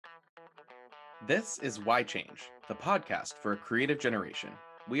This is Why Change, the podcast for a creative generation.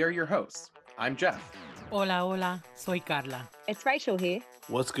 We are your hosts. I'm Jeff. Hola, hola, soy Carla. It's Rachel here.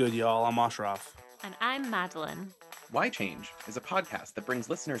 What's good, y'all? I'm Ashraf. And I'm Madeline. Why Change is a podcast that brings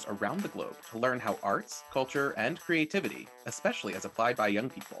listeners around the globe to learn how arts, culture, and creativity, especially as applied by young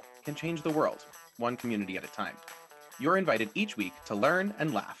people, can change the world, one community at a time. You're invited each week to learn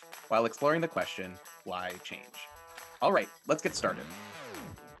and laugh while exploring the question, why change? All right, let's get started.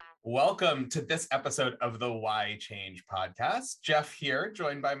 Welcome to this episode of the Why Change podcast. Jeff here,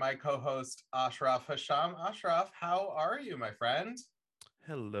 joined by my co-host Ashraf Hasham. Ashraf, how are you, my friend?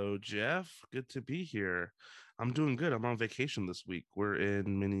 Hello, Jeff. Good to be here. I'm doing good. I'm on vacation this week. We're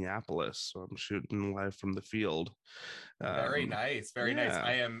in Minneapolis, so I'm shooting live from the field. Very nice. Very nice.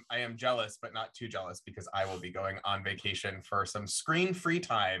 I am jealous, but not too jealous, because I will be going on vacation for some screen-free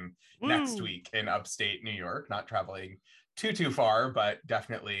time next week in upstate New York. Not traveling too far, but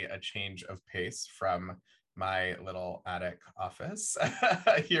definitely a change of pace from my little attic office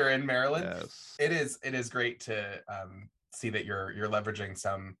here in Maryland. Yes. It is great to see that you're leveraging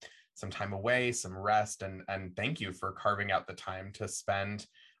some time away, some rest, and thank you for carving out the time to spend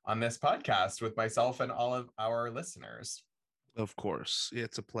on this podcast with myself and all of our listeners. Of course.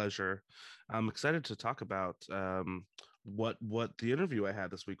 It's a pleasure. I'm excited to talk about what the interview I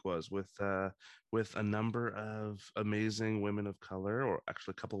had this week was with a number of amazing women of color, or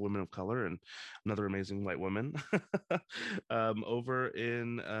actually a couple of women of color and another amazing white woman over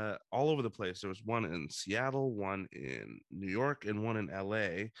in all over the place. There was one in Seattle, one in New York, and one in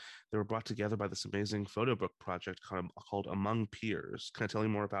LA. They were brought together by this amazing photo book project called Among Peers. Can I tell you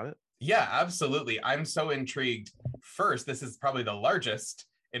more about it? Yeah, absolutely. I'm so intrigued. First, this is probably the largest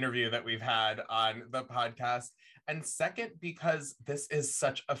interview that we've had on the podcast. And second, because this is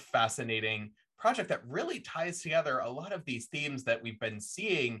such a fascinating project that really ties together a lot of these themes that we've been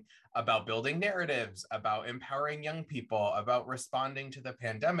seeing about building narratives, about empowering young people, about responding to the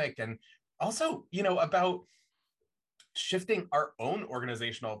pandemic, and also, about shifting our own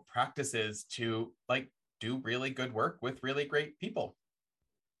organizational practices to do really good work with really great people.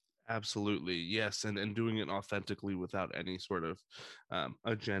 Absolutely, yes, and doing it authentically without any sort of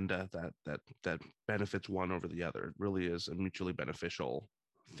agenda that benefits one over the other. It really is a mutually beneficial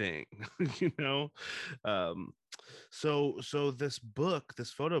thing, So this book,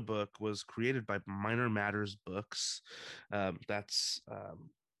 this photo book, was created by Minor Matters Books. That's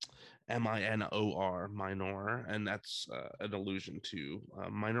MINOR, Minor, and that's an allusion to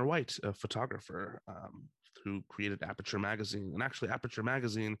Minor White, a photographer who created Aperture Magazine. And actually, Aperture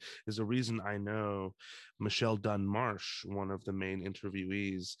Magazine is the reason I know Michelle Dunn Marsh, one of the main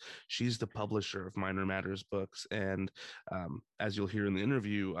interviewees. She's the publisher of Minor Matters Books. And as you'll hear in the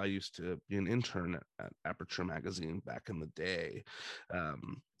interview, I used to be an intern at Aperture Magazine back in the day.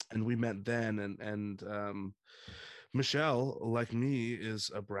 And we met then, and Michelle, like me, is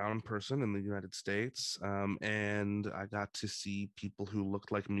a brown person in the United States, and I got to see people who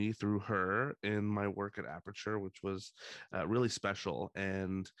looked like me through her in my work at Aperture, which was really special.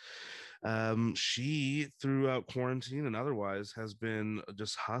 And she, throughout quarantine and otherwise, has been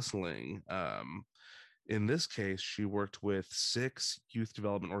just hustling. In this case, she worked with 6 youth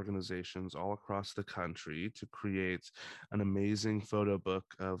development organizations all across the country to create an amazing photo book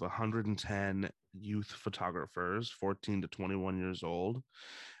of 110 youth photographers, 14 to 21 years old.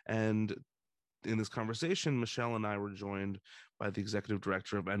 And in this conversation, Michelle and I were joined by the executive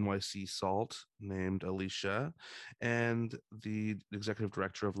director of NYC SALT, named Alicia, and the executive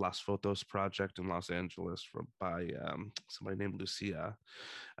director of Las Fotos Project in Los Angeles by somebody named Lucia.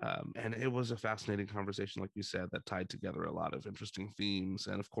 And it was a fascinating conversation, like you said, that tied together a lot of interesting themes.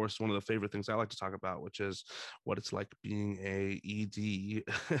 And of course, one of the favorite things I like to talk about, which is what it's like being a ED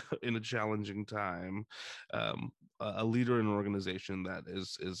in a challenging time, a leader in an organization that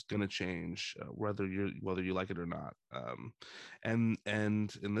is going to change, whether you like it or not. And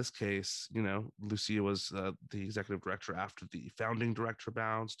in this case, Lucia was the executive director after the founding director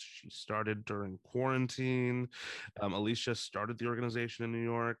bounced. She started during quarantine. Alicia started the organization in New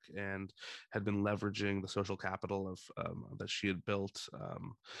York and had been leveraging the social capital of that she had built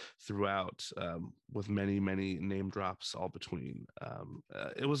throughout, with many name drops all between.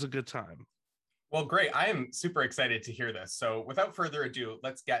 It was a good time. Well, great. I am super excited to hear this. So without further ado,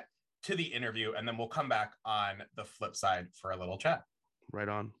 let's get to the interview, and then we'll come back on the flip side for a little chat. Right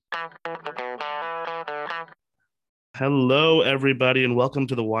on. Hello, everybody, and welcome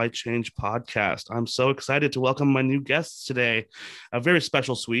to the Why Change podcast. I'm so excited to welcome my new guests today. A very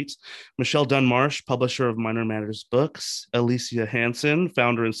special suite. Michelle Dunmarsh, publisher of Minor Matters Books, Alicia Hansen,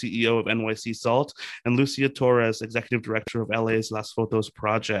 founder and CEO of NYC SALT, and Lucia Torres, executive director of LA's Las Fotos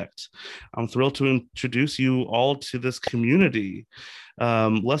Project. I'm thrilled to introduce you all to this community.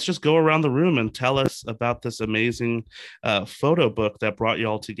 Let's just go around the room and tell us about this amazing photo book that brought you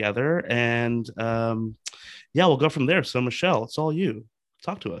all together. And yeah, we'll go from there. So Michelle, it's all you.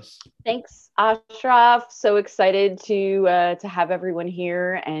 Talk to us. Thanks, Ashraf. So excited to have everyone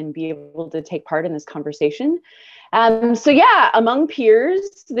here and be able to take part in this conversation. So yeah, Among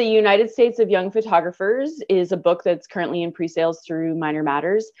Peers, the United States of Young Photographers is a book that's currently in pre-sales through Minor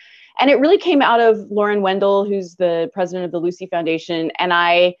Matters. And it really came out of Lauren Wendell, who's the president of the Lucy Foundation, and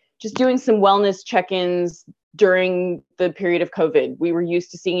I just doing some wellness check-ins during the period of COVID. We were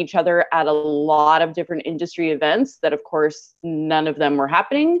used to seeing each other at a lot of different industry events that, of course, none of them were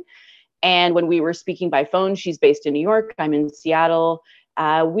happening. And when we were speaking by phone, she's based in New York, I'm in Seattle.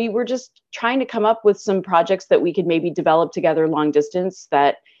 We were just trying to come up with some projects that we could maybe develop together long distance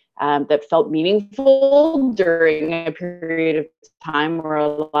that felt meaningful during a period of time where a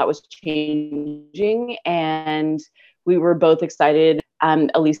lot was changing. And we were both excited.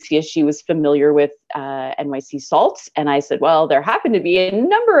 Alicia, she was familiar with NYC SALT. And I said, well, there happen to be a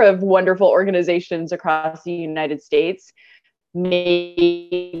number of wonderful organizations across the United States.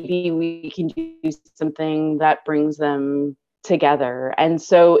 Maybe we can do something that brings them together. And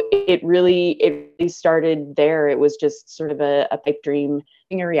so it really started there. It was just sort of a pipe dream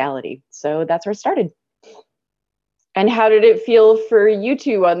being a reality. So that's where it started. And how did it feel for you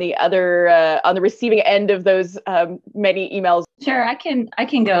two on the receiving end of those many emails? Sure, I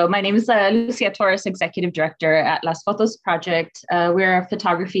can go. My name is Lucia Torres, Executive Director at Las Fotos Project. We're a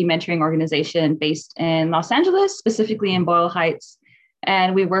photography mentoring organization based in Los Angeles, specifically in Boyle Heights.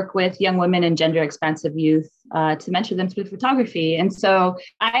 And we work with young women and gender expansive youth to mentor them through photography. And so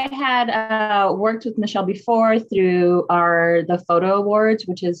I had worked with Michelle before through the Photo Awards,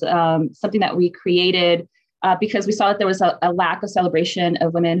 which is something that we created because we saw that there was a lack of celebration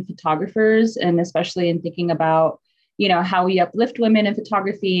of women photographers, and especially in thinking about, how we uplift women in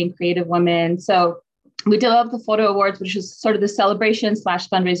photography and creative women. So we developed the Photo Awards, which is sort of the celebration /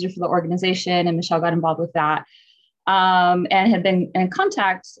 fundraiser for the organization, and Michelle got involved with that. And had been in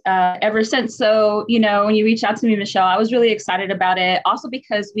contact ever since. So, when you reached out to me, Michelle, I was really excited about it. Also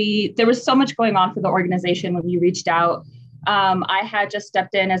because there was so much going on for the organization when you reached out. I had just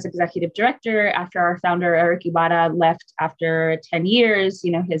stepped in as executive director after our founder, Eric Ibarra, left after 10 years,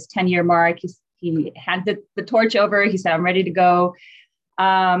 his 10-year mark. He handed the torch over. He said, I'm ready to go.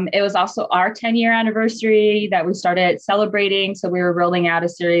 It was also our 10-year anniversary that we started celebrating. So we were rolling out a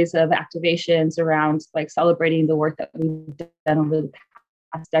series of activations around celebrating the work that we've done over the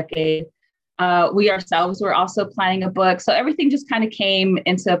past decade. We ourselves were also planning a book. So everything just kind of came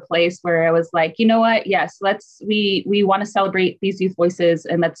into a place where I was like, you know what? Yes, we want to celebrate these youth voices,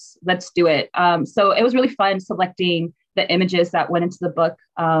 and let's do it. So it was really fun selecting the images that went into the book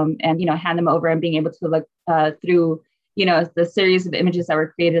and, hand them over and being able to look through the series of images that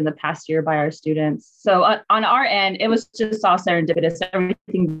were created in the past year by our students. So on our end, it was just all serendipitous.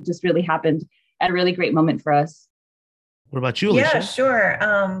 Everything just really happened at a really great moment for us. What about you, Alicia? Yeah, sure.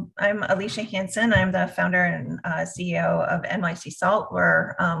 I'm Alicia Hansen. I'm the founder and CEO of NYC SALT.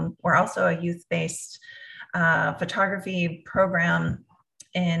 We're also a youth-based photography program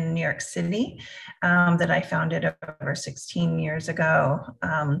in New York City that I founded over 16 years ago.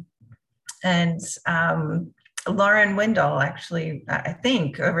 Lauren Wendell actually, I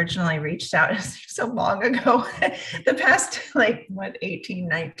think, originally reached out so long ago. The past 18,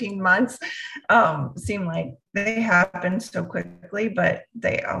 19 months seem like they happened so quickly, but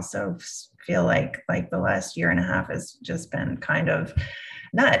they also feel like the last year and a half has just been kind of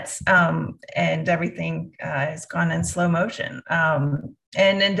nuts. And everything has gone in slow motion. And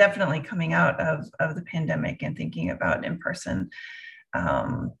then definitely coming out of the pandemic and thinking about in-person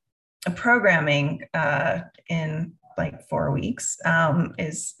programming in 4 weeks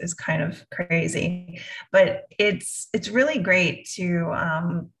is kind of crazy, but it's really great to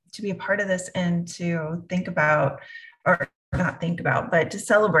be a part of this and to think about, or not think about, but to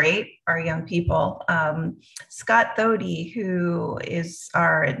celebrate our young people. Scott Thody, who is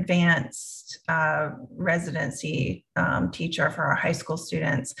our advanced residency teacher for our high school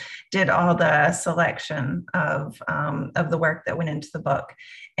students, did all the selection of the work that went into the book.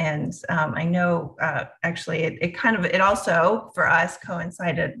 And I know actually it also for us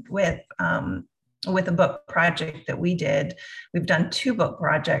coincided with with a book project that we did. We've done 2 book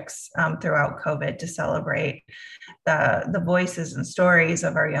projects throughout COVID to celebrate the voices and stories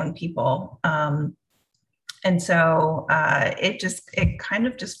of our young people. And so it kind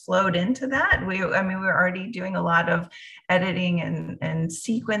of just flowed into that. We were already doing a lot of editing and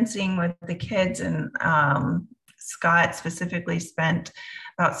sequencing with the kids, and Scott specifically spent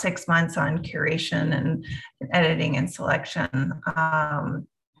about 6 months on curation and editing and selection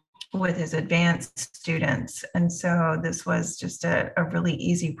with his advanced students. And so this was just a really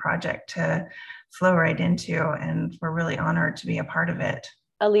easy project to flow right into, and we're really honored to be a part of it.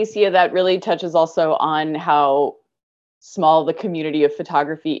 Alicia, that really touches also on how small the community of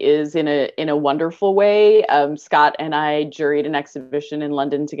photography is in a wonderful way. Scott and I juried an exhibition in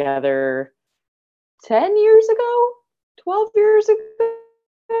London together 10 years ago, 12 years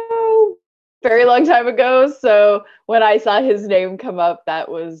ago, very long time ago. So when I saw his name come up, that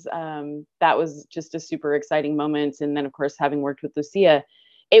was just a super exciting moment. And then, of course, having worked with Lucia,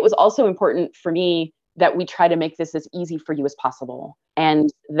 it was also important for me that we try to make this as easy for you as possible. And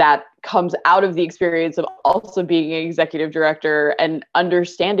that comes out of the experience of also being an executive director and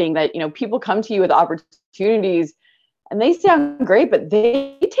understanding that, people come to you with opportunities and they sound great, but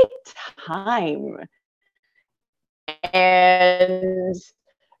they take time. And,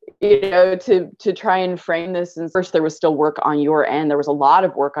 to try and frame this, and first there was still work on your end. There was a lot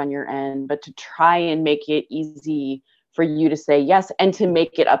of work on your end, but to try and make it easy for you to say yes, and to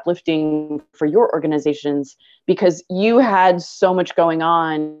make it uplifting for your organizations, because you had so much going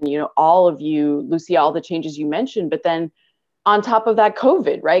on, all of you, Lucia, all the changes you mentioned, but then on top of that,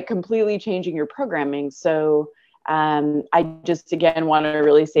 COVID, right? Completely changing your programming. So I just, again, want to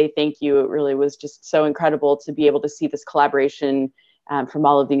really say thank you. It really was just so incredible to be able to see this collaboration from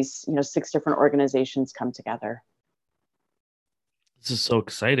all of these, 6 different organizations come together. This is so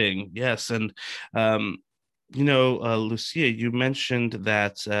exciting. Yes. And, Lucia, you mentioned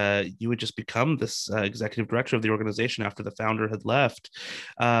that you had just become this executive director of the organization after the founder had left.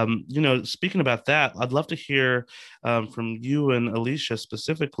 Speaking about that, I'd love to hear from you and Alicia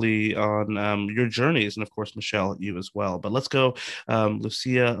specifically on your journeys, and of course, Michelle, you as well. But let's go,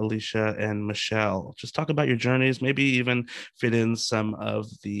 Lucia, Alicia, and Michelle. Just talk about your journeys, maybe even fit in some of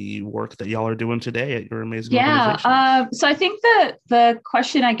the work that y'all are doing today at your amazing organization. So I think the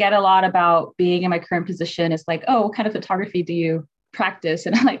question I get a lot about being in my current position is like, oh, what kind of photography do you practice?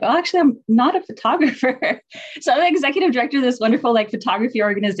 And I'm like, well, actually, I'm not a photographer. So I'm the executive director of this wonderful photography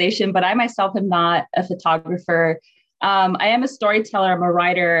organization, but I myself am not a photographer. I am a storyteller, I'm a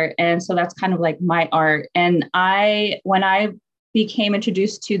writer. And so that's kind of like my art. And when I became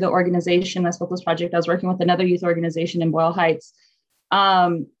introduced to the organization, Las Fotos Project, I was working with another youth organization in Boyle Heights.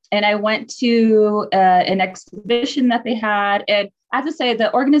 And I went to an exhibition that they had. And I have to say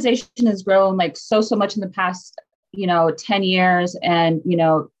the organization has grown so much in the past, 10 years. And,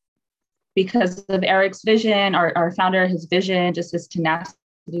 because of Eric's vision, our founder, his vision, just his tenacity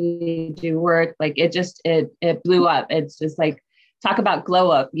to do work, it blew up. It's just talk about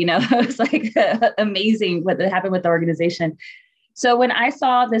glow up, it's amazing what happened with the organization. So when I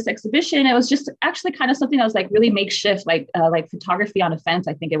saw this exhibition, it was just actually kind of something that was really makeshift, like photography on a fence.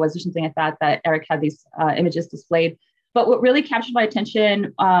 I think it was, or something like that Eric had these images displayed. But what really captured my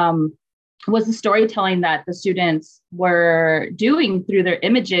attention was the storytelling that the students were doing through their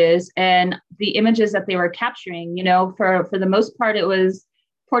images, and the images that they were capturing. For the most part, it was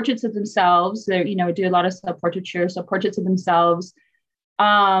portraits of themselves. They do a lot of self-portraiture, so portraits of themselves.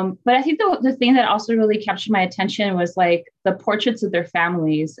 But I think the thing that also really captured my attention was the portraits of their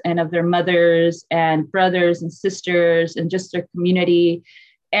families and of their mothers and brothers and sisters and just their community.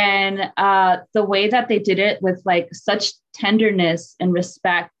 And the way that they did it with such tenderness and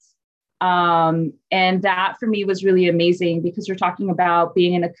respect. And that for me was really amazing, because we're talking about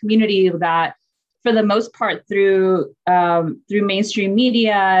being in a community that, for the most part, through mainstream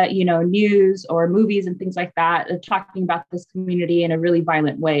media, news or movies and things like that, talking about this community in a really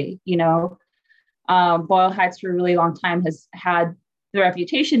violent way. Boyle Heights for a really long time has had the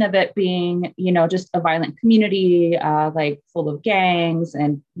reputation of it being, just a violent community, full of gangs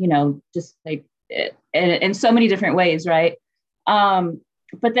and, just in so many different ways, right?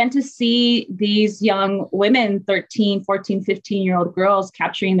 But then to see these young women, 13, 14, 15-year-old girls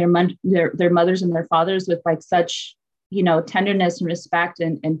capturing their mothers and their fathers with such, tenderness and respect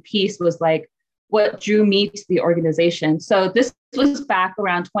and peace was what drew me to the organization. So this was back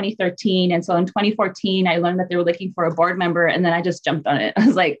around 2013. And so in 2014, I learned that they were looking for a board member, and then I just jumped on it. I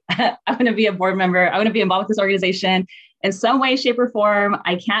was like, I'm going to be a board member. I want to be involved with this organization in some way, shape, or form.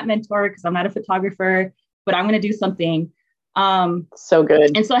 I can't mentor because I'm not a photographer, but I'm going to do something. So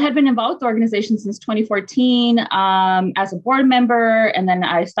good. And so I had been involved with the organization since 2014 as a board member. And then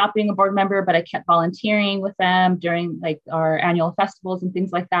I stopped being a board member, but I kept volunteering with them during like our annual festivals and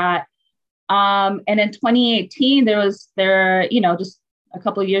things like that. And in 2018, just a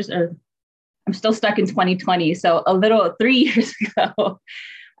couple of years, or I'm still stuck in 2020. So 3 years ago,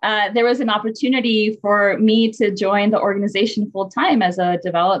 there was an opportunity for me to join the organization full time as a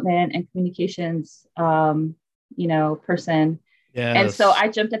development and communications, person. Yes. And so I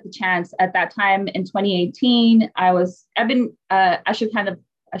jumped at the chance. At that time in 2018, I should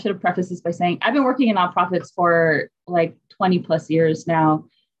have prefaced this by saying I've been working in nonprofits for like 20 plus years now.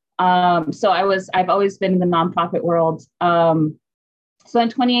 So I've always been in the nonprofit world. So in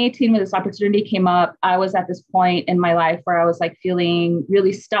 2018, when this opportunity came up, I was at this point in my life where I was like feeling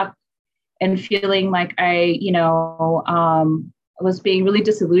really stuck and feeling like I was being really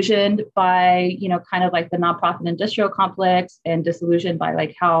disillusioned by, kind of like the nonprofit industrial complex, and disillusioned by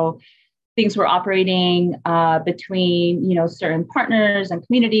like how things were operating between, certain partners and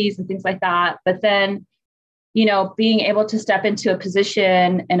communities and things like that. But then, being able to step into a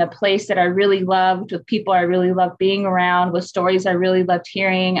position in a place that I really loved, with people I really loved being around, with stories I really loved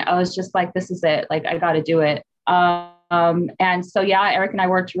hearing, I was just like, this is it. Like, I got to do it. And so, Eric and I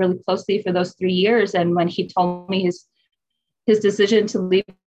worked really closely for those 3 years. And when he told me his decision to leave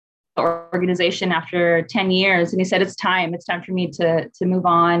the organization after 10 years, and he said, it's time for me to move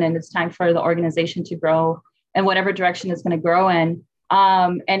on, and it's time for the organization to grow in whatever direction it's going to grow in.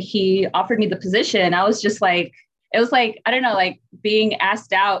 And he offered me the position. I was just like, it was like, I don't know, like being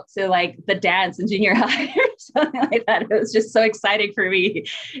asked out to like the dance in junior high or something like that. It was just so exciting for me.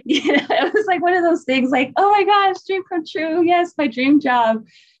 It was like one of those things like, oh my gosh, dream come true. Yes, my dream job.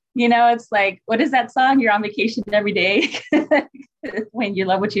 It's like, what is that song? You're on vacation every day when you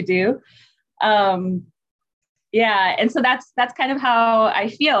love what you do. And so that's kind of how I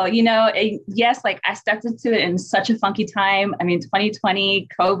feel, yes, like I stepped into it in such a funky time. I mean, 2020,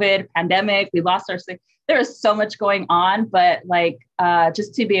 COVID, pandemic, we lost there was so much going on, but like,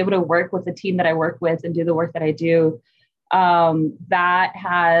 just to be able to work with the team that I work with and do the work that I do, that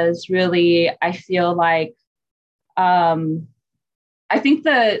has really, I feel like, I think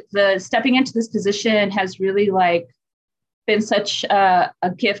the stepping into this position has really like been such a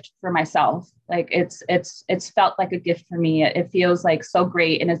gift for myself. Like it's felt like a gift for me. It feels like so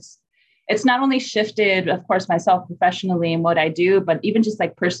great. And it's not only shifted, of course, myself professionally and what I do, but even just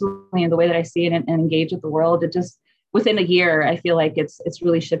like personally and the way that I see it and engage with the world. It just, within a year, I feel like it's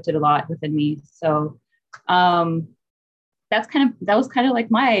really shifted a lot within me. So that was kind of like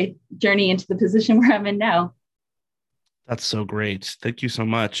my journey into the position where I'm in now. That's so great. Thank you so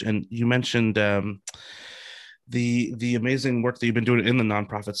much. And you mentioned the amazing work that you've been doing in the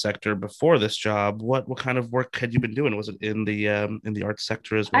nonprofit sector before this job. What kind of work had you been doing? Was it in the arts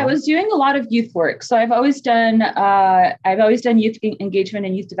sector as well? I was doing a lot of youth work. So I've always done youth engagement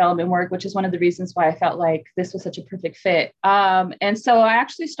and youth development work, which is one of the reasons why I felt like this was such a perfect fit. And so I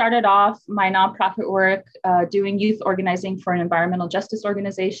actually started off my nonprofit work doing youth organizing for an environmental justice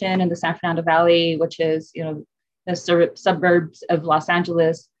organization in the San Fernando Valley, which is, the suburbs of Los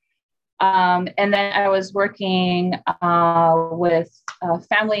Angeles. And then I was working with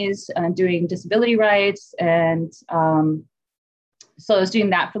families doing disability rights. And so I was doing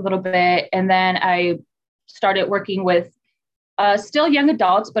that for a little bit. And then I started working with still young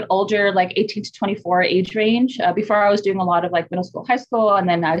adults, but older, like 18 to 24 age range. Before I was doing a lot of like middle school, high school. And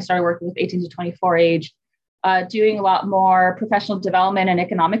then I started working with 18 to 24 age, doing a lot more professional development and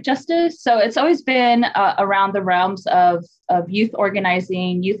economic justice. So it's always been around the realms of youth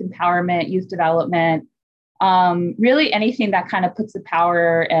organizing, youth empowerment, youth development, really anything that kind of puts the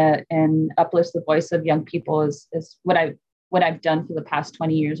power and uplifts the voice of young people is what I've done for the past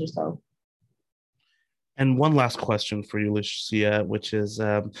 20 years or so. And one last question for you, Lucia, which is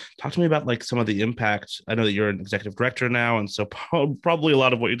talk to me about like some of the impact. I know that you're an executive director now, and so probably a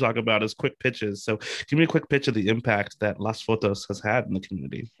lot of what you talk about is quick pitches. So give me a quick pitch of the impact that Las Fotos has had in the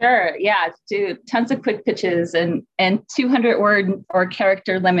community. Sure. Yeah. Do tons of quick pitches and 200 word or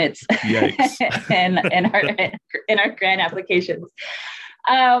character limits in our grant applications.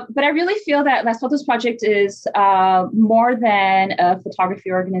 But I really feel that Las Fotos Project is more than a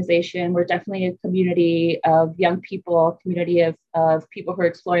photography organization. We're definitely a community of young people, a community of people who are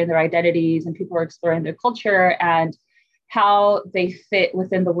exploring their identities and people who are exploring their culture and how they fit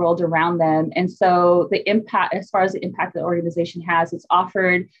within the world around them. And so the impact, as far as the impact the organization has, it's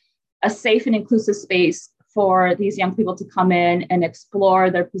offered a safe and inclusive space for these young people to come in and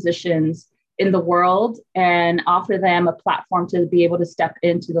explore their positions in the world and offer them a platform to be able to step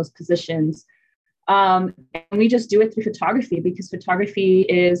into those positions. And we just do it through photography because photography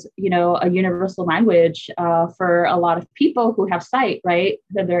is, a universal language for a lot of people who have sight, right?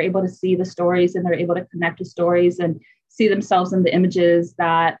 That they're able to see the stories and they're able to connect to stories and see themselves in the images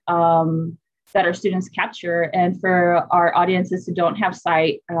that our students capture. And for our audiences who don't have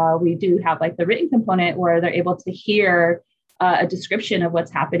sight, we do have like the written component where they're able to hear a description of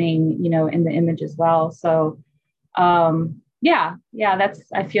what's happening, in the image as well. So that's,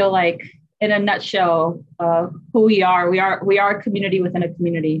 I feel like, in a nutshell, who we are. We are a community within a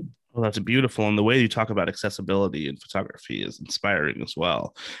community. Well, that's beautiful. And the way you talk about accessibility in photography is inspiring as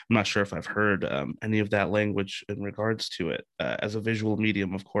well. I'm not sure if I've heard any of that language in regards to it. As a visual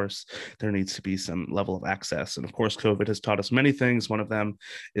medium, of course, there needs to be some level of access. And of course, COVID has taught us many things. One of them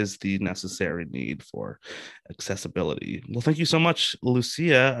is the necessary need for accessibility. Well, thank you so much,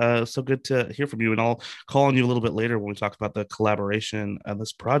 Lucia. So good to hear from you. And I'll call on you a little bit later when we talk about the collaboration on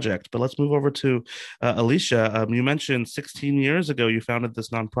this project. But let's move over to Alicia. You mentioned 16 years ago, you founded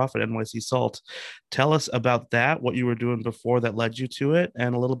this nonprofit, NYC SALT. Tell us about that, what you were doing before that led you to it,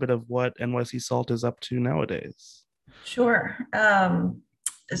 and a little bit of what NYC SALT is up to nowadays. Sure.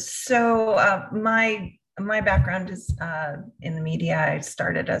 So my background is in the media. I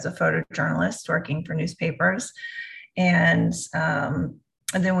started as a photojournalist working for newspapers, and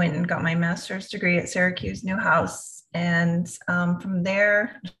then went and got my master's degree at Syracuse Newhouse. And from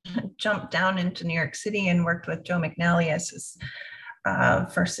there, jumped down into New York City and worked with Joe McNally as his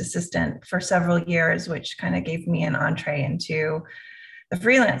first assistant for several years, which kind of gave me an entree into the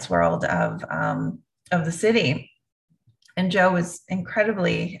freelance world of the city. And Joe was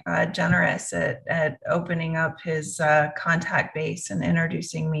incredibly generous at opening up his contact base and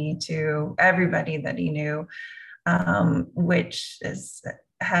introducing me to everybody that he knew, which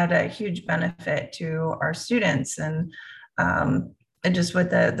had a huge benefit to our students. And just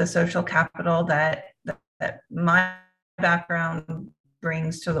with the social capital that my background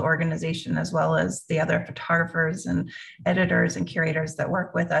brings to the organization, as well as the other photographers and editors and curators that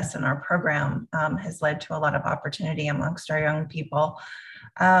work with us in our program, has led to a lot of opportunity amongst our young people.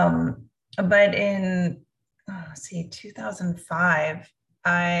 But in 2005,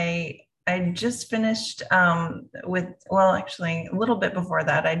 I just finished actually a little bit before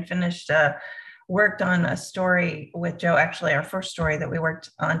that, I'd finished worked on a story with Joe. Actually, our first story that we worked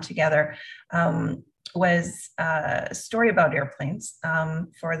on together was a story about airplanes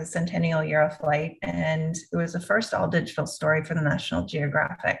for the centennial year of flight. And it was the first all digital story for the National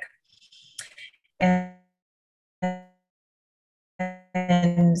Geographic. And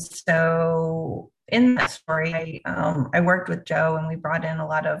so in that story, I worked with Joe, and we brought in a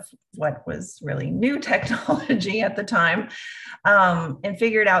lot of what was really new technology at the time, and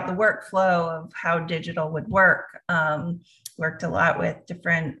figured out the workflow of how digital would work. Worked a lot with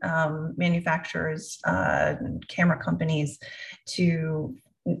different manufacturers, camera companies to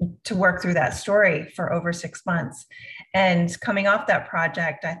work through that story for over 6 months. And coming off that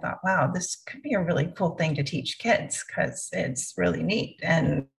project, I thought, wow, this could be a really cool thing to teach kids because it's really neat.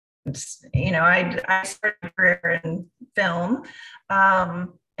 And I started a career in film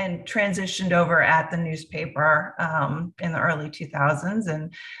and transitioned over at the newspaper in the early 2000s,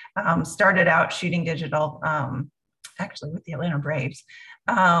 and started out shooting digital, actually with the Atlanta Braves,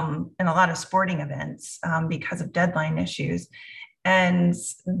 and a lot of sporting events because of deadline issues. And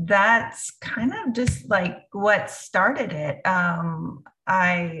that's kind of just like what started it.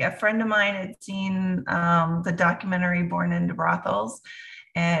 A friend of mine had seen the documentary Born into Brothels,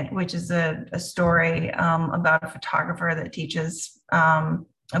 which is a story about a photographer that teaches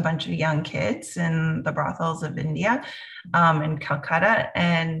a bunch of young kids in the brothels of India, in Calcutta.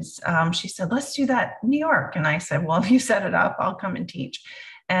 And she said, let's do that in New York. And I said, well, if you set it up, I'll come and teach.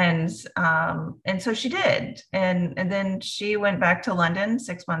 And so she did. And then she went back to London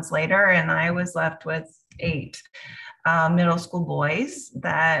 6 months later, and I was left with 8 middle school boys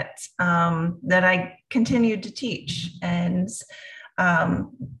that I continued to teach, and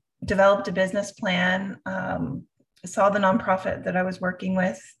developed a business plan. Saw the nonprofit that I was working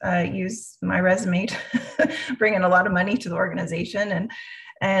with use my resume to bring in a lot of money to the organization.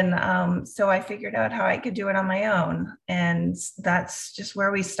 And so I figured out how I could do it on my own. And that's just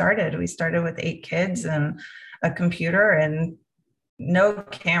where we started. We started with 8 kids and a computer and no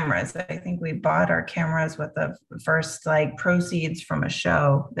cameras. I think we bought our cameras with the first proceeds from a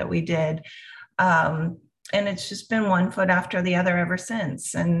show that we did. And it's just been one foot after the other ever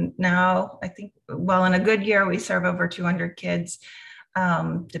since. And now I think, well, in a good year, we serve over 200 kids,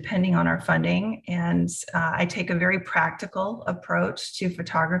 depending on our funding. And I take a very practical approach to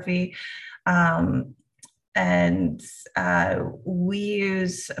photography. and we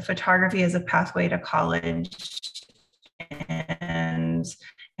use photography as a pathway to college and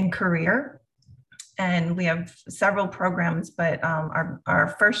career. And we have several programs, but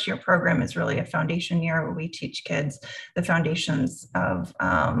our first year program is really a foundation year where we teach kids the foundations of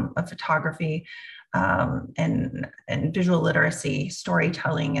photography and visual literacy,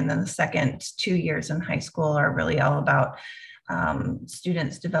 storytelling. And then the second 2 years in high school are really all about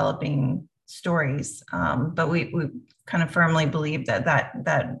students developing stories. But we kind of firmly believe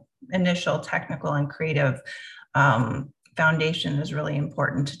that initial technical and creative foundation is really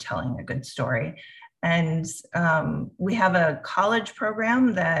important to telling a good story. And we have a college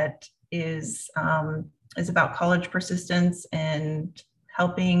program that is about college persistence and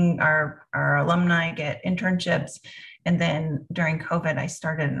helping our alumni get internships. And then during COVID, I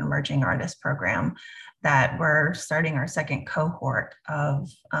started an emerging artist program that we're starting our second cohort of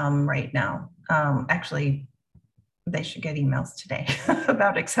right now. Actually, they should get emails today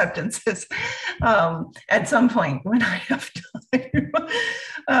about acceptances at some point when I have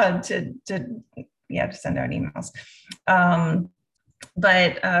time to send out emails.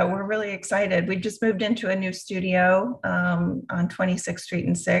 But we're really excited. We just moved into a new studio on 26th Street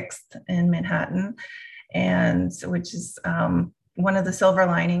and 6th in Manhattan, and which is one of the silver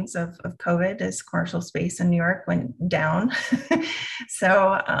linings of COVID is commercial space in New York went down.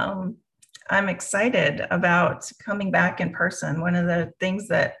 So I'm excited about coming back in person. One of the things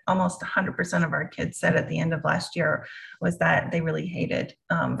that almost 100% of our kids said at the end of last year was that they really hated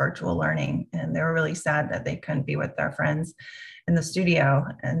virtual learning, and they were really sad that they couldn't be with their friends in the studio.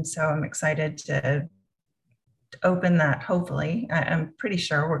 And so I'm excited to open that. Hopefully, I'm pretty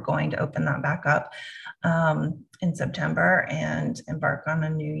sure we're going to open that back up in September and embark on a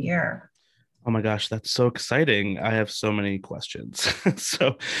new year. Oh my gosh, that's so exciting. I have so many questions.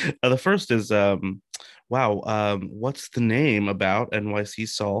 So the first is, what's the name about NYC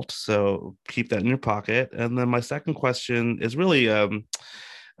SALT? So keep that in your pocket. And then my second question is really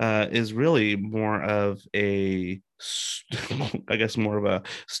more of a, I guess, more of a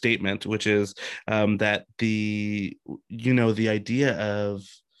statement, which is that the idea of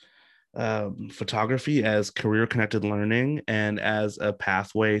photography as career connected learning and as a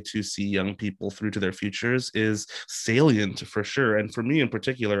pathway to see young people through to their futures is salient for sure. And for me in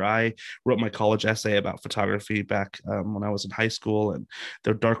particular, I wrote my college essay about photography back when I was in high school, and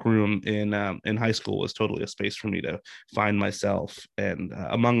the darkroom in high school was totally a space for me to find myself, and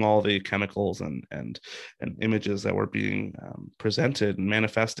among all the chemicals and images that were being presented and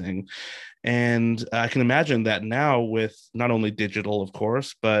manifesting. And I can imagine that now with not only digital, of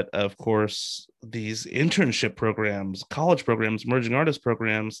course, but of course, these internship programs, college programs, emerging artist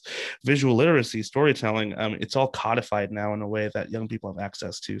programs, visual literacy, storytelling, it's all codified now in a way that young people have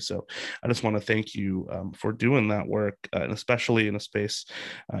access to. So I just want to thank you for doing that work, and especially in a space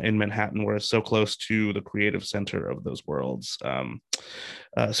in Manhattan where it's so close to the creative center of those worlds.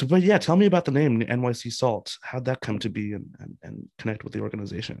 But yeah, tell me about the name NYC SALT. How'd that come to be and connect with the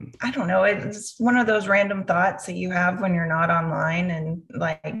organization? I don't know. It's one of those random thoughts that you have when you're not online and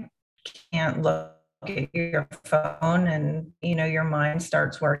can't look at your phone, and your mind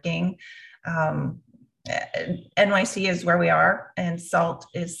starts working. NYC is where we are, and SALT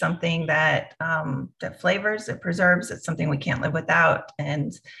is something that flavors, it preserves. It's something we can't live without.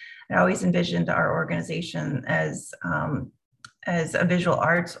 And I always envisioned our organization as a visual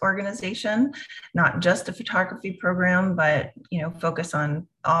arts organization, not just a photography program, but focus on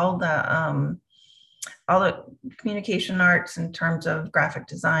all the communication arts in terms of graphic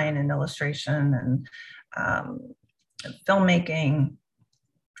design and illustration and filmmaking.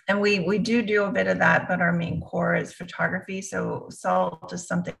 And we do a bit of that, but our main core is photography. So SALT is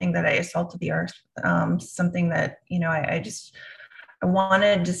something that I salted the earth, something that I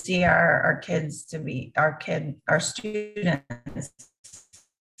wanted to see our students to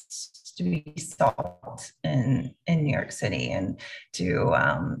be SALT in New York City, and to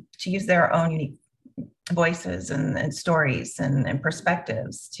use their own unique voices and stories and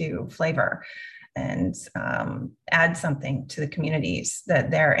perspectives to flavor and add something to the communities that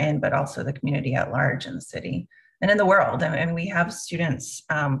they're in, but also the community at large in the city and in the world. And we have students,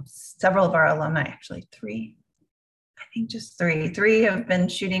 several of our alumni, actually just three have been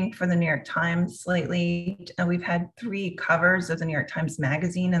shooting for the New York Times lately. And we've had 3 covers of the New York Times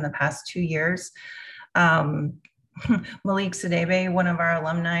Magazine in the past 2 years. Malik Sadebe, one of our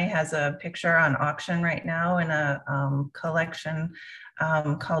alumni, has a picture on auction right now in a collection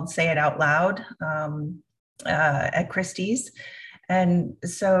called Say It Out Loud at Christie's. And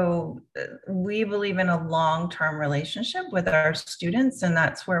so we believe in a long-term relationship with our students, and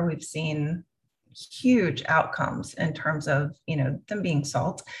that's where we've seen huge outcomes in terms of, them being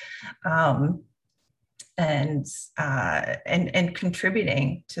salt, and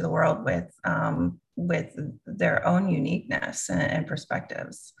contributing to the world with their own uniqueness and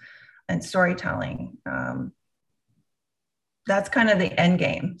perspectives and storytelling. That's kind of the end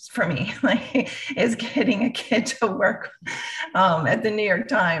game for me, like, is getting a kid to work at the New York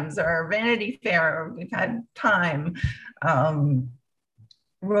Times or Vanity Fair. We've had Time,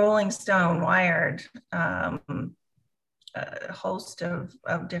 Rolling Stone, Wired, a host of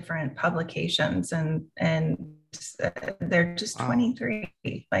different publications, and they're just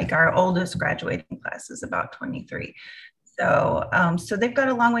 23. Like, our oldest graduating class is about 23. So, so they've got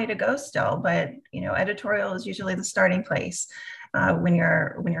a long way to go still, but editorial is usually the starting place when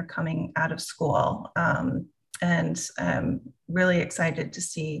you're coming out of school, and I'm really excited to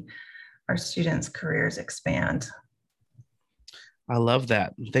see our students' careers expand. I love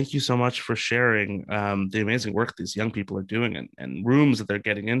that. Thank you so much for sharing the amazing work these young people are doing, and rooms that they're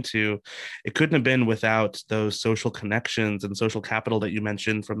getting into. It couldn't have been without those social connections and social capital that you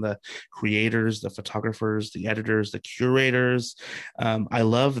mentioned from the creators, the photographers, the editors, the curators. I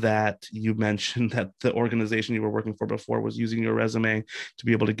love that you mentioned that the organization you were working for before was using your resume to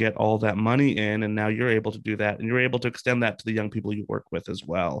be able to get all that money in, and now you're able to do that, and you're able to extend that to the young people you work with as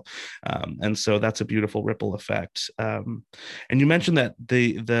well. And so that's a beautiful ripple effect. And you mentioned that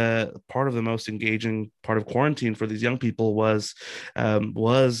the part of the most engaging part of quarantine for these young people was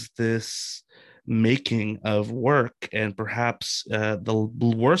this making of work, and perhaps the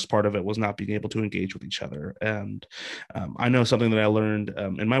worst part of it was not being able to engage with each other. And I know something that I learned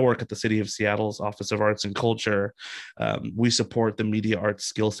in my work at the City of Seattle's Office of Arts and Culture. We support the Media Arts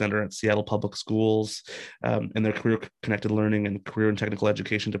Skill Center at Seattle Public Schools in their Career Connected Learning and Career and Technical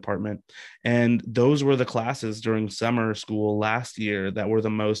Education department. And those were the classes during summer school last year that were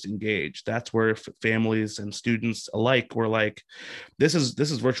the most engaged. That's where families and students alike were like, this is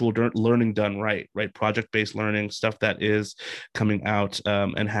virtual learning done right, project-based learning, stuff that is coming out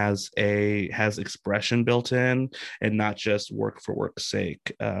and has expression built in, and not just work for work's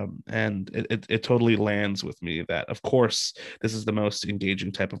sake. And it totally lands with me that, of course, this is the most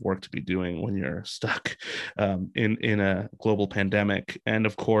engaging type of work to be doing when you're stuck in a global pandemic. And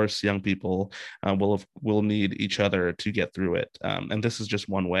of course, young people will need each other to get through it. And this is just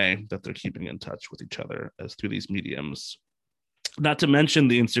one way that they're keeping in touch with each other, as through these mediums. Not to mention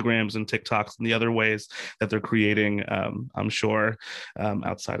the Instagrams and TikToks and the other ways that they're creating, I'm sure,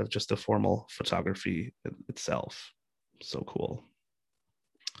 outside of just the formal photography itself. So cool.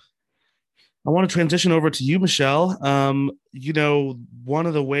 I want to transition over to you, Michelle. One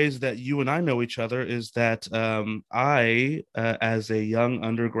of the ways that you and I know each other is that I, as a young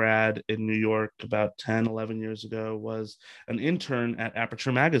undergrad in New York about 10, 11 years ago, was an intern at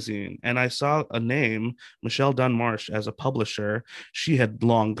Aperture Magazine. And I saw a name, Michelle Dunn Marsh, as a publisher. She had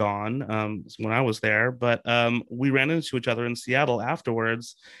long gone when I was there, but we ran into each other in Seattle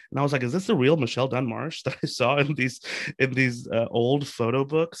afterwards. And I was like, is this the real Michelle Dunn Marsh that I saw in these old photo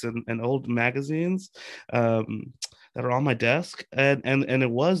books and old magazines that are on my desk? And it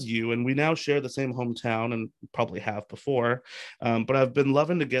was you, and we now share the same hometown, and probably have before, but I've been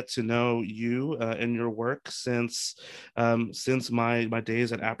loving to get to know you and your work since my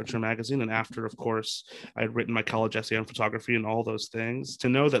days at Aperture Magazine, and after, of course, I'd written my college essay on photography and all those things. To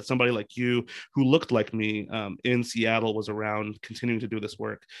know that somebody like you, who looked like me in Seattle, was around continuing to do this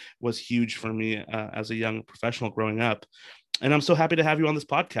work was huge for me as a young professional growing up. And I'm so happy to have you on this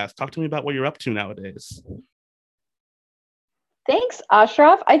podcast. Talk to me about what you're up to nowadays. Thanks,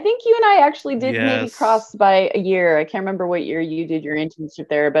 Ashraf. I think you and I actually did maybe cross by a year. I can't remember what year you did your internship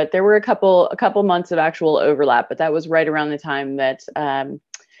there, but there were a couple months of actual overlap. But that was right around the time that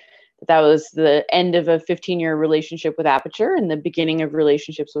that was the end of a 15-year relationship with Aperture and the beginning of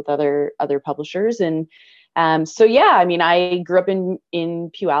relationships with other publishers. And so yeah, I mean, I grew up in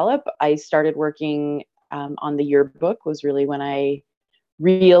Puyallup. I started working on the yearbook was really when I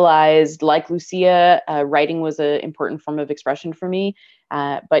realized, like Lucia, writing was an important form of expression for me.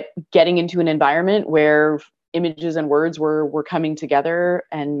 But getting into an environment where images and words were coming together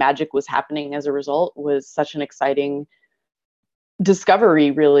and magic was happening as a result was such an exciting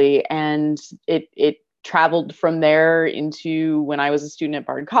discovery, really. And it traveled from there into when I was a student at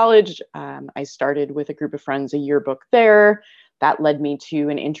Bard College. I started with a group of friends, a yearbook there. That led me to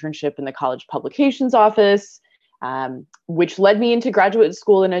an internship in the college publications office, which led me into graduate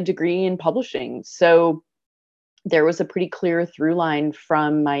school and a degree in publishing. So there was a pretty clear through line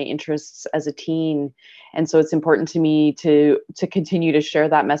from my interests as a teen. And so it's important to me to continue to share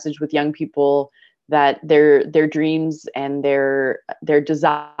that message with young people that their dreams and their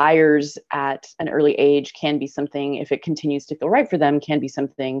desires at an early age can be something, if it continues to feel right for them, can be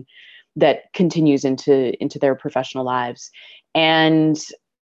something that continues into their professional lives. And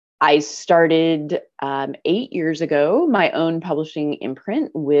I started 8 years ago my own publishing imprint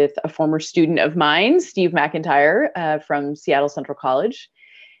with a former student of mine, Steve McIntyre, from Seattle Central College.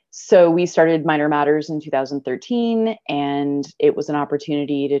 So we started Minor Matters in 2013, and it was an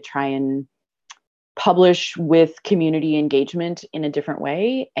opportunity to try and publish with community engagement in a different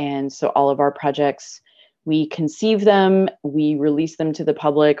way. And so all of our projects, we conceive them, we release them to the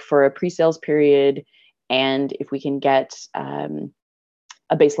public for a pre-sales period, and if we can get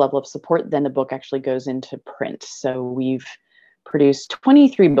a base level of support, then the book actually goes into print. So we've produced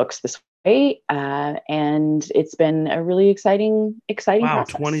 23 books this way, and it's been a really exciting wow,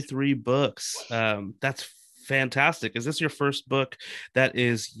 process. 23 books. That's fantastic. Is this your first book that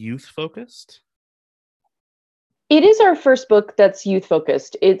is youth focused? It is our first book that's youth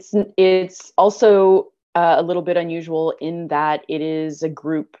focused. It's also a little bit unusual in that it is a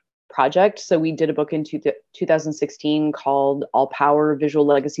group project. So we did a book in 2016 called All Power: Visual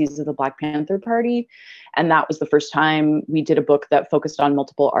Legacies of the Black Panther Party. And that was the first time we did a book that focused on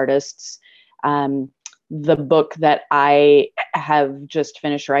multiple artists. The book that I have just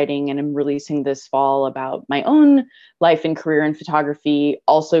finished writing and am releasing this fall about my own life and career in photography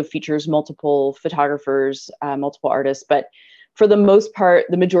also features multiple photographers, multiple artists, but for the most part,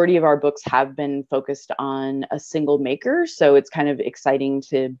 the majority of our books have been focused on a single maker. So it's kind of exciting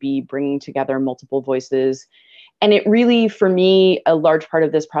to be bringing together multiple voices. And it really, for me, a large part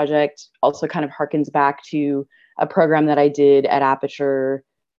of this project also kind of harkens back to a program that I did at Aperture,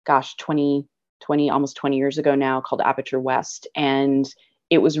 almost 20 years ago now, called Aperture West. And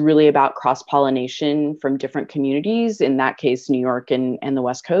it was really about cross-pollination from different communities, in that case, New York and the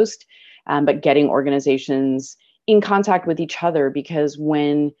West Coast, but getting organizations in contact with each other, because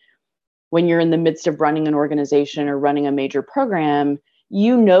when you're in the midst of running an organization or running a major program,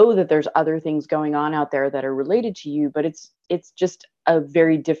 you know that there's other things going on out there that are related to you, but it's just a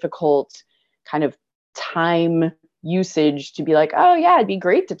very difficult kind of time usage to be like, oh yeah, it'd be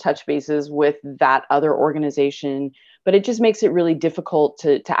great to touch bases with that other organization, but it just makes it really difficult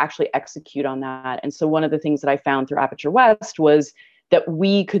to actually execute on that. And so one of the things that I found through Aperture West was that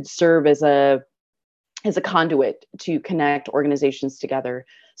we could serve as a conduit to connect organizations together.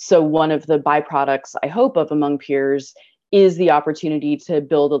 So one of the byproducts, I hope, of Among Peers is the opportunity to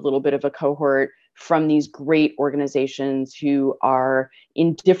build a little bit of a cohort from these great organizations who are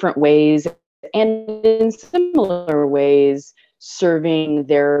in different ways and in similar ways serving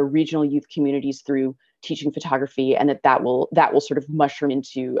their regional youth communities through teaching photography, and that will sort of mushroom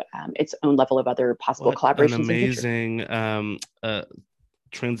into its own level of other possible collaborations. An amazing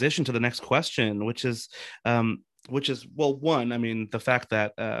transition to the next question, which is well, one, I mean, the fact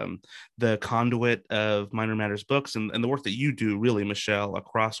that the conduit of Minor Matters books and the work that you do, really, Michelle,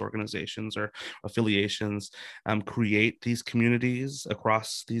 across organizations or affiliations, create these communities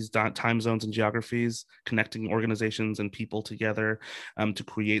across these time zones and geographies, connecting organizations and people together to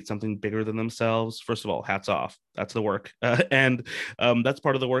create something bigger than themselves. First of all, hats off. That's the work. And that's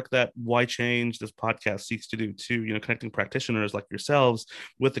part of the work that Why Change, this podcast, seeks to do too, connecting practitioners like yourselves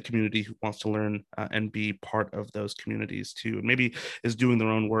with the community who wants to learn and be part of those communities too, and maybe is doing their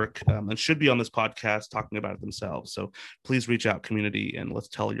own work and should be on this podcast talking about it themselves. So please reach out, community, and let's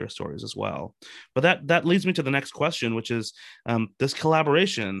tell your stories as well. But that leads me to the next question, which is this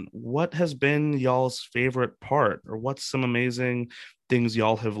collaboration. What has been y'all's favorite part, or what's some amazing things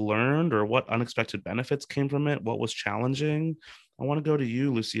y'all have learned, or what unexpected benefits came from it? What was challenging? I want to go to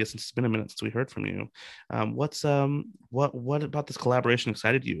you, Lucia, since it's been a minute since we heard from you. What about this collaboration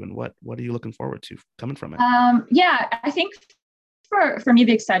excited you, and what are you looking forward to coming from it? Yeah, I think for me,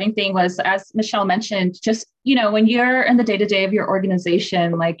 the exciting thing was, as Michelle mentioned, just, when you're in the day-to-day of your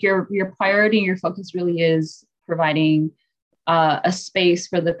organization, like your priority and your focus really is providing a space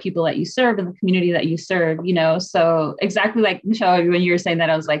for the people that you serve and the community that you serve, so exactly like Michelle, when you were saying that,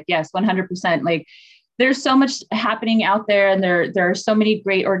 I was like, yes, 100%. Like, there's so much happening out there, and there are so many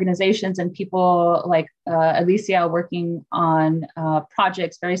great organizations and people like Alicia working on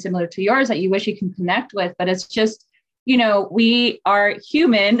projects very similar to yours that you wish you can connect with. But it's just, we are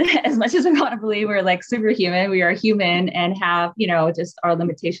human. As much as we want to believe we're like superhuman, we are human and have, just our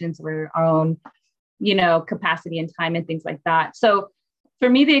limitations, or our own, capacity and time and things like that. So for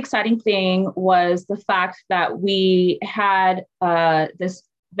me, the exciting thing was the fact that we had this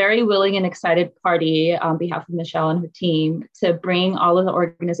very willing and excited party on behalf of Michelle and her team to bring all of the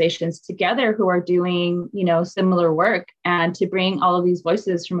organizations together who are doing, similar work, and to bring all of these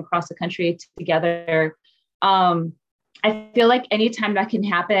voices from across the country together. I feel like anytime that can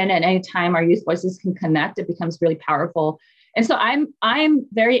happen and anytime our youth voices can connect, it becomes really powerful. And so I'm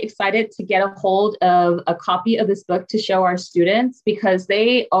very excited to get a hold of a copy of this book to show our students, because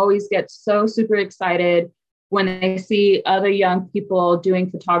they always get so super excited when they see other young people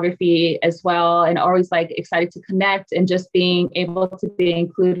doing photography as well, and always excited to connect, and just being able to be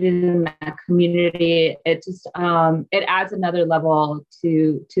included in that community. It just, it adds another level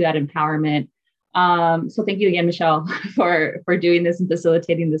to that empowerment. So thank you again, Michelle, for doing this and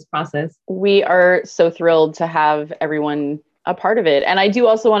facilitating this process. We are so thrilled to have everyone a part of it. And I do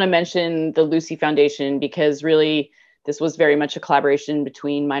also want to mention the Lucy Foundation, because really this was very much a collaboration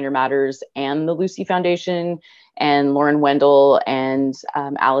between Minor Matters and the Lucy Foundation, and Lauren Wendell and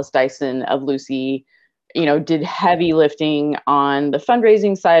Alice Dyson of Lucy, did heavy lifting on the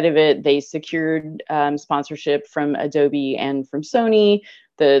fundraising side of it. They secured sponsorship from Adobe and from Sony.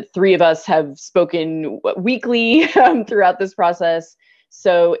 The three of us have spoken weekly throughout this process.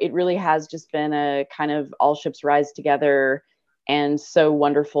 So it really has just been a kind of all ships rise together, and so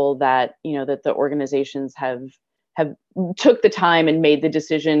wonderful that, that the organizations have took the time and made the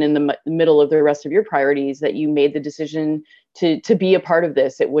decision in the middle of the rest of your priorities, that you made the decision to be a part of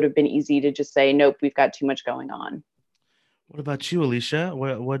this. It would have been easy to just say, nope, we've got too much going on. What about you, Alicia?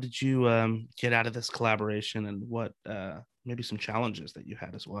 What did you get out of this collaboration, and what maybe some challenges that you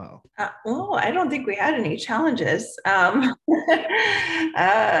had as well? Well, I don't think we had any challenges. Yeah,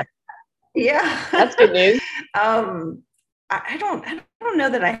 that's good news. I don't know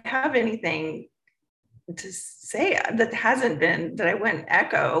that I have anything to say that hasn't been, that I wouldn't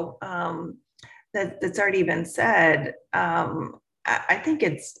echo, that's already been said. I think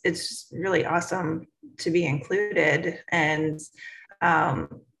it's just really awesome to be included, and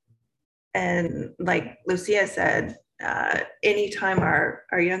like Lucia said, anytime our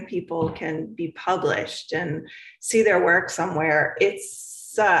young people can be published and see their work somewhere,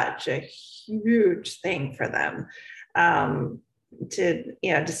 it's such a huge thing for them.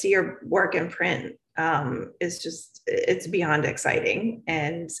 To see your work in print is just, it's beyond exciting,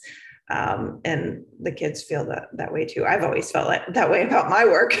 and the kids feel that way too. I've always felt that way about my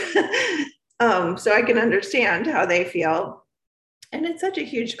work. So I can understand how they feel. And it's such a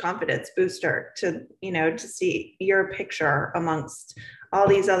huge confidence booster to see your picture amongst all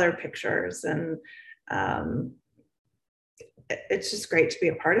these other pictures. And it's just great to be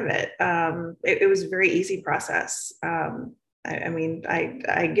a part of it. It was a very easy process. I mean,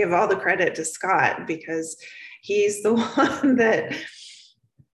 I give all the credit to Scott, because he's the one that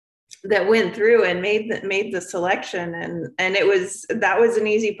went through and made the selection, and that was an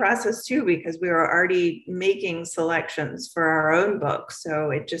easy process too, because we were already making selections for our own book. So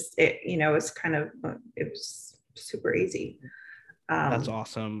it was super easy. That's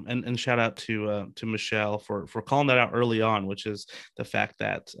awesome. And shout out to Michelle for calling that out early on, which is the fact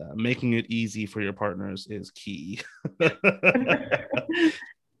that making it easy for your partners is key.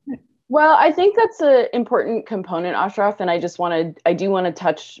 Well, I think that's an important component, Ashraf, and I do want to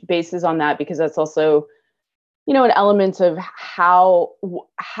touch bases on that, because that's also, an element of how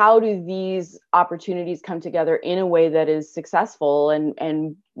do these opportunities come together in a way that is successful.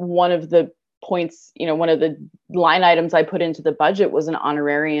 And one of the points, one of the line items I put into the budget was an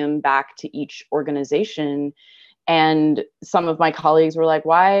honorarium back to each organization. And some of my colleagues were like,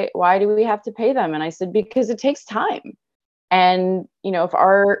 why do we have to pay them? And I said, because it takes time. And, if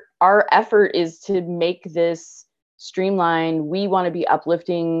our effort is to make this streamlined, we want to be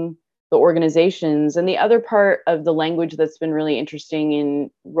uplifting the organizations. And the other part of the language that's been really interesting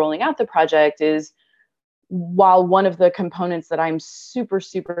in rolling out the project is, while one of the components that I'm super,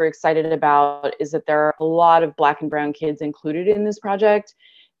 super excited about is that there are a lot of Black and brown kids included in this project,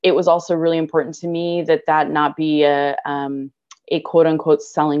 it was also really important to me that not be a quote unquote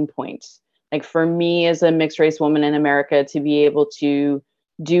selling point. Like, for me as a mixed race woman in America, to be able to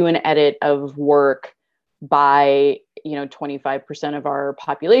do an edit of work by, 25% of our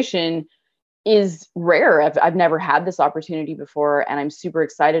population is rare. I've never had this opportunity before, and I'm super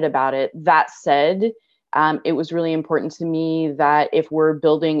excited about it. That said, it was really important to me that if we're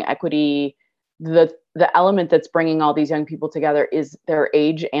building equity, the element that's bringing all these young people together is their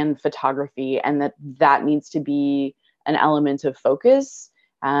age and photography, and that needs to be an element of focus,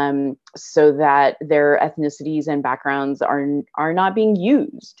 so that their ethnicities and backgrounds are not being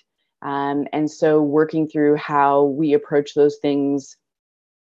used. And so working through how we approach those things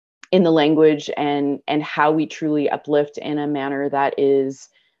in the language and how we truly uplift in a manner that is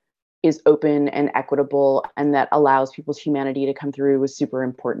is open and equitable and that allows people's humanity to come through was super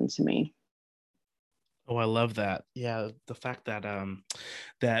important to me. Oh, I love that. Yeah, the fact that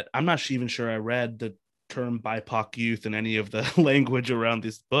that I'm not even sure I read the term BIPOC youth in any of the language around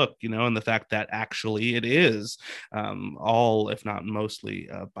this book, and the fact that actually it is all, if not mostly,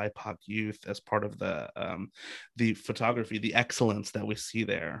 BIPOC youth as part of the photography, the excellence that we see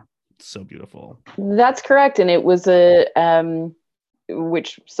there. It's so beautiful. That's correct. And it was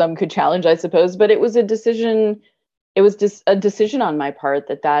which some could challenge, I suppose, but it was a decision. It was just a decision on my part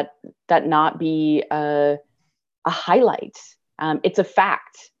that not be a highlight. It's a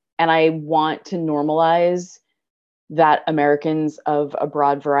fact. And I want to normalize that Americans of a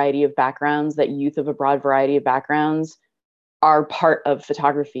broad variety of backgrounds, that youth of a broad variety of backgrounds are part of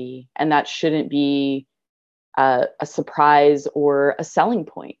photography. And that shouldn't be a surprise or a selling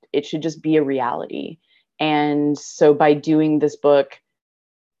point. It should just be a reality. And so by doing this book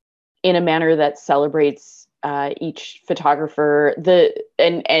in a manner that celebrates each photographer,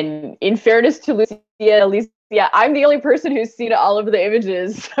 and in fairness to Alicia, I'm the only person who's seen all of the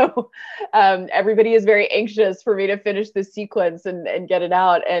images. So everybody is very anxious for me to finish this sequence and get it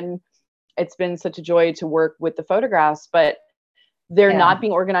out. And it's been such a joy to work with the photographs, but they're not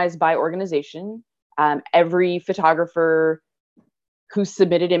being organized by organization. Every photographer who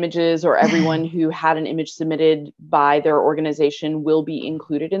submitted images or everyone who had an image submitted by their organization will be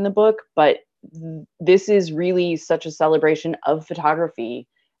included in the book. But this is really such a celebration of photography,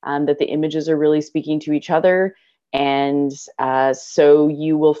 that the images are really speaking to each other. And so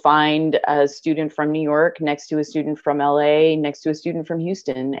you will find a student from New York next to a student from LA, next to a student from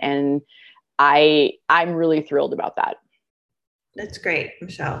Houston. And I'm really thrilled about that. That's great,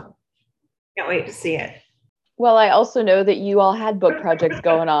 Michelle. Can't wait to see it. Well, I also know that you all had book projects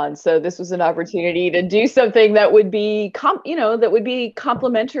going on. So this was an opportunity to do something that would be,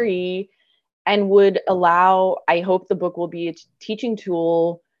 complementary and would allow, I hope the book will be a teaching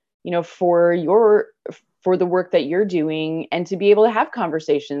tool, for the work that you're doing, and to be able to have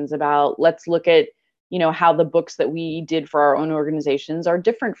conversations about, let's look at, how the books that we did for our own organizations are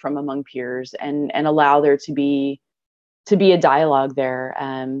different from among peers, and allow there to be a dialogue there,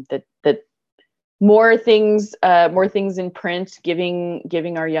 that more things in print,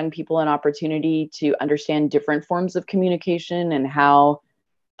 giving our young people an opportunity to understand different forms of communication and how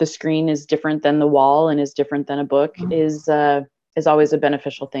the screen is different than the wall and is different than a book is always a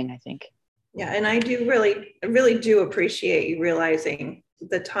beneficial thing, I think. Yeah, and I do really do appreciate you realizing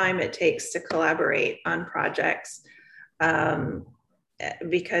the time it takes to collaborate on projects.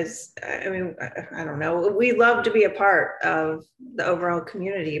 Because I don't know, we love to be a part of the overall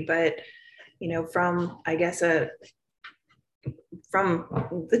community, but from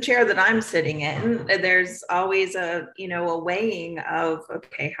the chair that I'm sitting in, there's always a weighing of,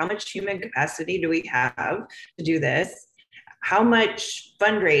 okay, how much human capacity do we have to do this? How much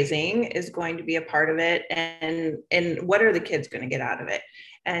fundraising is going to be a part of it? And what are the kids going to get out of it?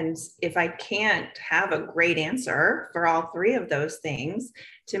 And if I can't have a great answer for all three of those things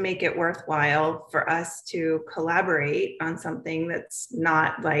to make it worthwhile for us to collaborate on something that's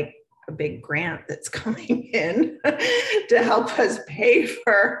not like a big grant that's coming in to help us pay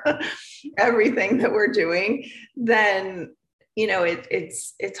for everything that we're doing, then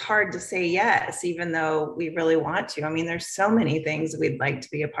it's hard to say yes, even though we really want to. I mean, there's so many things we'd like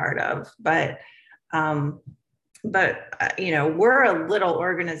to be a part of, but we're a little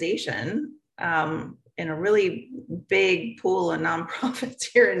organization in a really big pool of nonprofits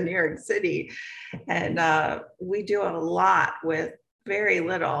here in New York City, and we do a lot with very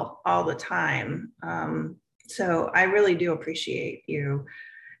little all the time. So I really do appreciate you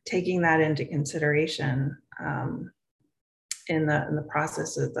taking that into consideration in the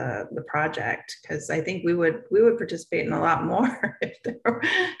process of the project, because I think we would participate in a lot more if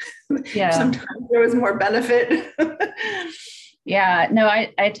sometimes there was more benefit. Yeah, no,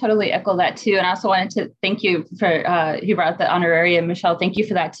 I totally echo that too. And I also wanted to thank you for, you brought up the honorarium, Michelle, thank you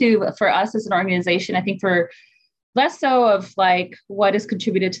for that too. But for us as an organization, I think for less so of like what is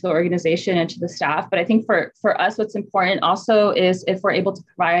contributed to the organization and to the staff, but I think for us, what's important also is if we're able to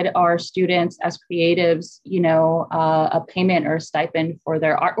provide our students as creatives, a payment or a stipend for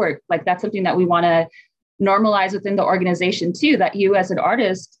their artwork. Like that's something that we want to normalize within the organization too, that you as an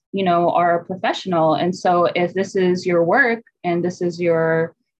artist, are a professional. And so if this is your work and this is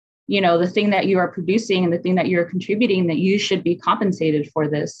your, the thing that you are producing and the thing that you're contributing, that you should be compensated for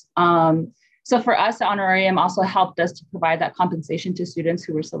this. So for us, the honorarium also helped us to provide that compensation to students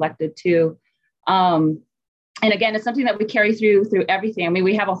who were selected too. And again, it's something that we carry through everything. I mean,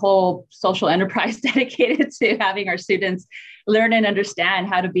 we have a whole social enterprise dedicated to having our students learn and understand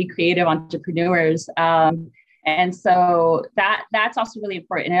how to be creative entrepreneurs. And so that's also really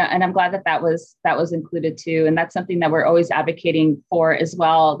important. And I'm glad that was included too. And that's something that we're always advocating for as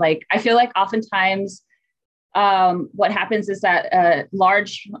well. Like, I feel like oftentimes what happens is that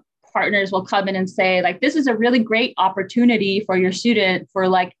large partners will come in and say, like, this is a really great opportunity for your student for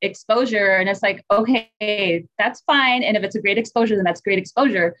like exposure. And it's like, okay, that's fine. And if it's a great exposure, then that's great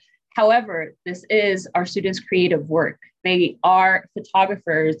exposure. However, this is our students' creative work. They are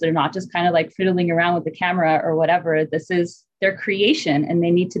photographers. They're not just kind of like fiddling around with the camera or whatever. This is their creation, and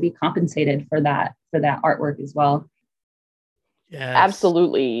they need to be compensated for that artwork as well. Yes.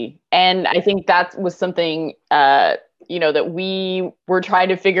 Absolutely. And I think that was something, that we were trying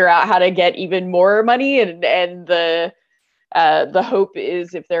to figure out how to get even more money. And the hope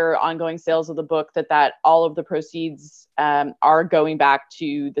is, if there are ongoing sales of the book, that all of the proceeds are going back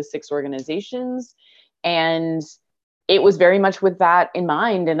to the 6 organizations. And it was very much with that in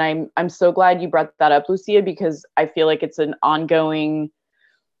mind. And I'm so glad you brought that up, Lucia, because I feel like it's an ongoing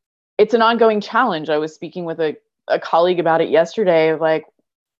challenge. I was speaking with a colleague about it yesterday, like,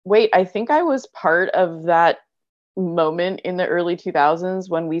 wait, I think I was part of that moment in the early 2000s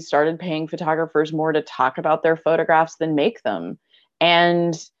when we started paying photographers more to talk about their photographs than make them.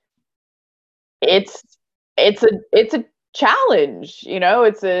 And it's a challenge,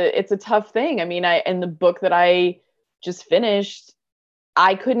 it's a tough thing. I mean, in the book that I just finished,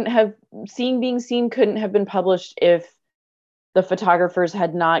 Being Seen couldn't have been published if the photographers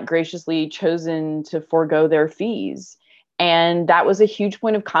had not graciously chosen to forego their fees. And that was a huge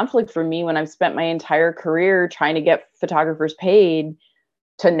point of conflict for me when I've spent my entire career trying to get photographers paid,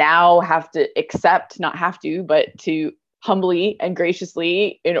 to now have to accept, not have to, but to humbly and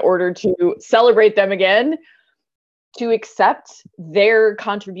graciously, in order to celebrate them again, to accept their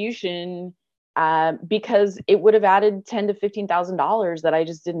contribution, because it would have added $10,000 to $15,000 that I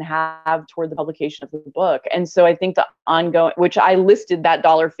just didn't have toward the publication of the book. And so I think the ongoing, which I listed that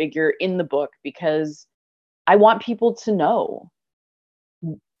dollar figure in the book because I want people to know,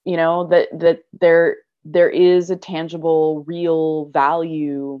 that there is a tangible, real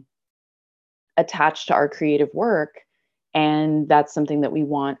value attached to our creative work. And that's something that we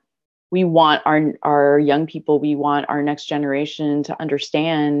want. We want our young people, we want our next generation to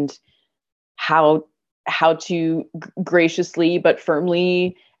understand how to graciously but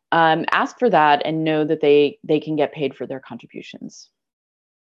firmly ask for that, and know that they can get paid for their contributions.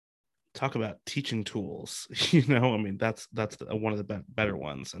 Talk about teaching tools. I mean, that's one of the better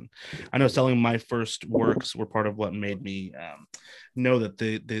ones. And I know selling my first works were part of what made me know that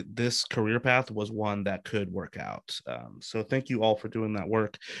this career path was one that could work out. So thank you all for doing that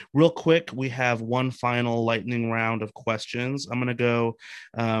work. Real quick, we have one final lightning round of questions. I'm going to go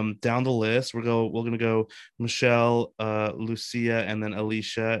down the list. We're going to go Michelle, Lucia, and then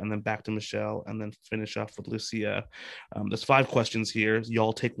Alicia, and then back to Michelle, and then finish off with Lucia. There's 5 questions here.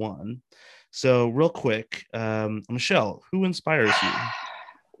 Y'all take one. So real quick, Michelle, who inspires you?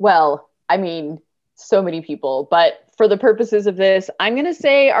 Well, I mean, so many people, but for the purposes of this, I'm going to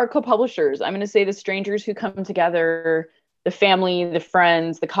say our co-publishers. I'm going to say the strangers who come together, the family, the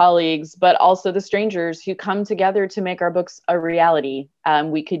friends, the colleagues, but also the strangers who come together to make our books a reality.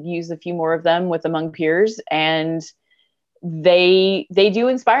 We could use a few more of them with Among Peers, and they do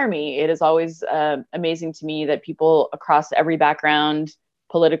inspire me. It is always amazing to me that people across every background,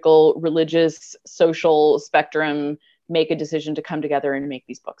 political, religious, social spectrum, make a decision to come together and make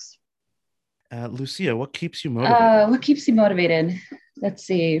these books. Lucia, what keeps you motivated? What keeps you motivated? Let's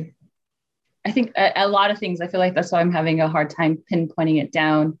see. I think a lot of things. I feel like that's why I'm having a hard time pinpointing it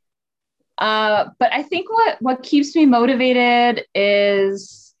down. But I think what keeps me motivated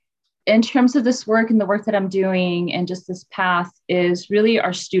is, in terms of this work and the work that I'm doing and just this path, is really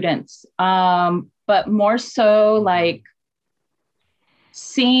our students. But more so like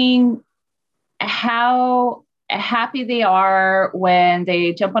seeing how happy they are when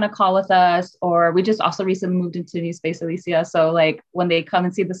they jump on a call with us, or we just also recently moved into a new space, Alicia. So like when they come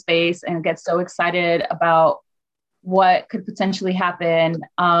and see the space and get so excited about what could potentially happen.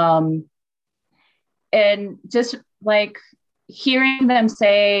 And just like hearing them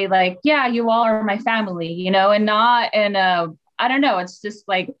say like, yeah, you all are my family, and not in a, I don't know, it's just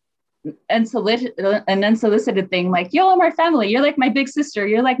like an unsolicited thing, like, y'all are my family, you're like my big sister,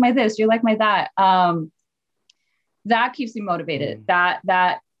 you're like my this, you're like my that. That keeps me motivated.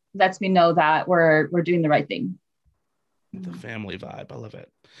 That lets me know that we're doing the right thing. The family vibe, I love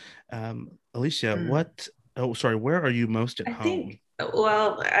it. Alicia, where are you most at home?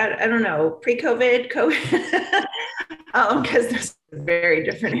 I don't know, pre-COVID, COVID, because there's very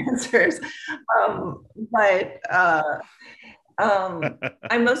different answers. But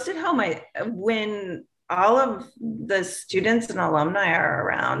I'm most at home. When all of the students and alumni are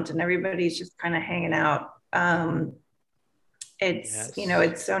around and everybody's just kind of hanging out. It's,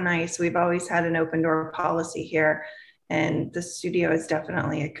 it's so nice. We've always had an open door policy here, and the studio is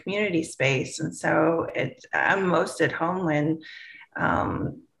definitely a community space. And so I'm most at home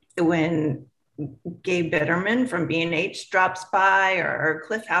when Gabe Bitterman from B&H drops by, or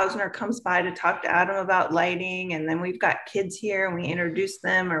Cliff Hausner comes by to talk to Adam about lighting. And then we've got kids here and we introduce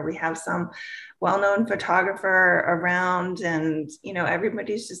them, or we have some well-known photographer around, and,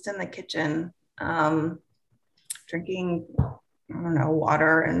 everybody's just in the kitchen, drinking, I don't know,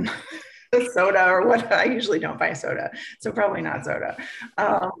 water and soda, or what. I usually don't buy soda, so probably not soda.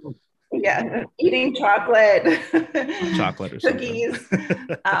 Yeah, eating chocolate or cookies.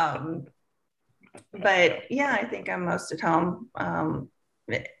 But yeah, I think I'm most at home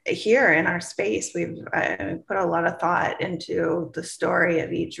here in our space. We've put a lot of thought into the story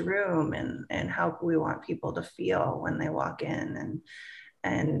of each room, and how we want people to feel when they walk in,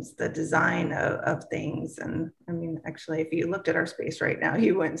 and the design of things. And I mean, actually, if you looked at our space right now,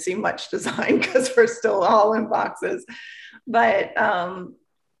 you wouldn't see much design because we're still all in boxes. But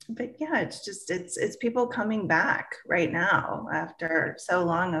yeah, it's people coming back right now after so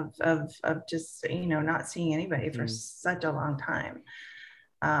long of just, not seeing anybody for such a long time.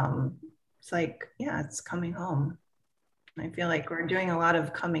 It's like, yeah, it's coming home. I feel like we're doing a lot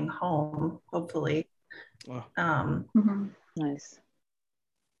of coming home, hopefully. Wow. Nice.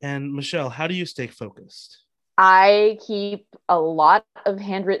 And Michelle, how do you stay focused? I keep a lot of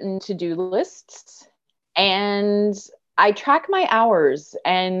handwritten to-do lists, and I track my hours,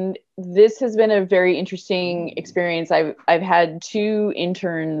 and this has been a very interesting experience. I've had 2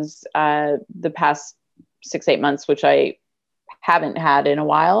 interns the past 6-8 months, which I haven't had in a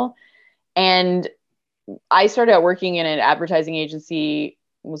while. And I started out working in an advertising agency,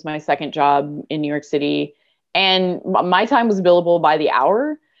 was my second job in New York City, and my time was billable by the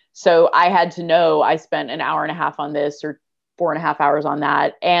hour. So I had to know I spent an hour and a half on this, or 4.5 hours on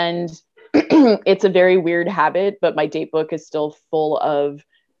that. And it's a very weird habit, but my date book is still full of,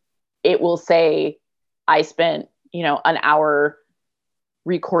 it will say I spent, an hour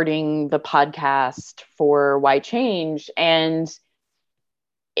recording the podcast for Why Change. And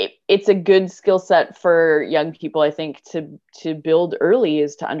it's a good skill set for young people, I think, to build early,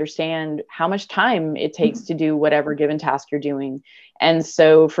 is to understand how much time it takes to do whatever given task you're doing. And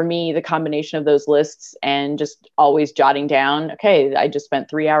so for me, the combination of those lists and just always jotting down, okay, I just spent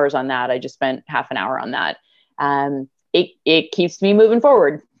 3 hours on that, I just spent half an hour on that. It keeps me moving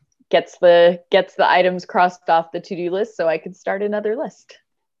forward, gets the items crossed off the to-do list so I can start another list.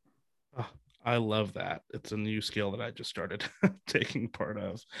 I love that. It's a new skill that I just started taking part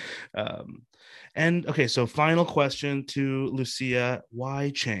of. And okay, so final question to Lucia: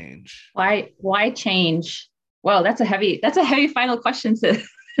 why change? Why change? Well, that's a heavy final question to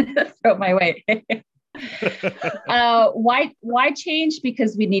throw my way. Why change?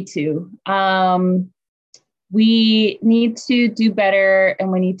 Because we need to. We need to do better,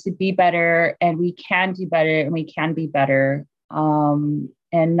 and we need to be better, and we can do better, and we can be better.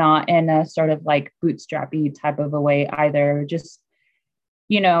 And not in a sort of like bootstrappy type of a way either. Just,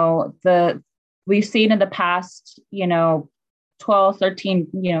 we've seen in the past, 12,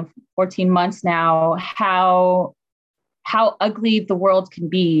 13, 14 months now, how ugly the world can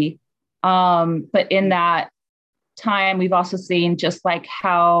be. But in that time, we've also seen just like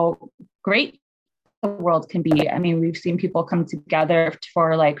how great the world can be. I mean, we've seen people come together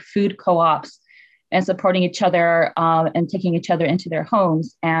for like food co-ops and supporting each other, and taking each other into their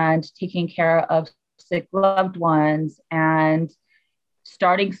homes and taking care of sick loved ones, and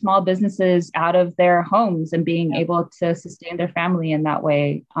starting small businesses out of their homes and being able to sustain their family in that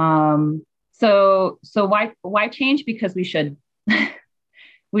way. So why change? Because we should.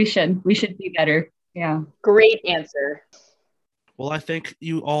 we should be better. Yeah. Great answer. Well, I thank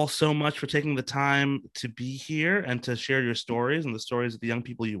you all so much for taking the time to be here and to share your stories and the stories of the young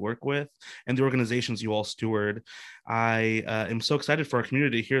people you work with and the organizations you all steward. I am so excited for our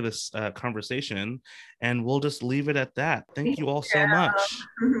community to hear this conversation, and we'll just leave it at that. Thank you all so much.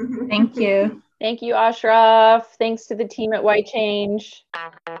 Thank you. Thank you, Ashraf. Thanks to the team at Why Change.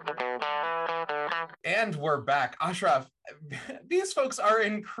 And we're back. Ashraf, these folks are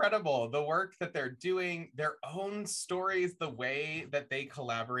incredible. The work that they're doing, their own stories, the way that they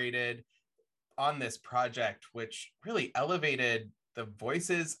collaborated on this project, which really elevated the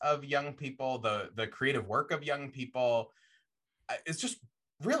voices of young people, the creative work of young people. It's just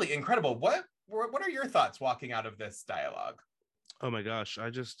really incredible. What are your thoughts walking out of this dialogue? Oh my gosh,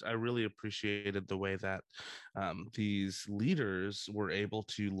 I really appreciated the way that these leaders were able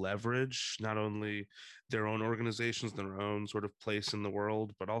to leverage not only their own organizations, their own sort of place in the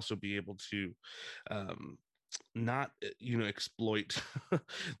world, but also be able to um, not exploit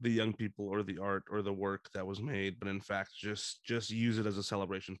the young people or the art or the work that was made, but in fact just use it as a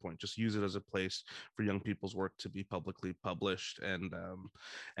celebration point, just use it as a place for young people's work to be publicly published,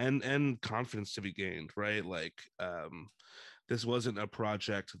 and confidence to be gained, right? Like this wasn't a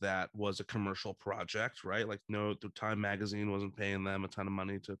project that was a commercial project, right? Like, no, the Time magazine wasn't paying them a ton of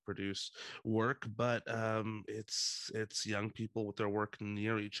money to produce work, but it's young people with their work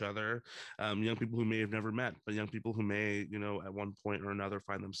near each other, young people who may have never met, but young people who may, at one point or another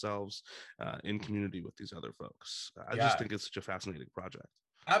find themselves in community with these other folks. I just think it's such a fascinating project.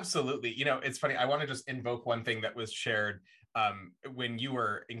 Absolutely. It's funny. I want to just invoke one thing that was shared when you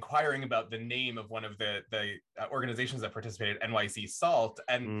were inquiring about the name of one of the organizations that participated, NYC SALT.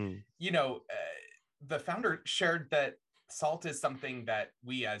 And, the founder shared that SALT is something that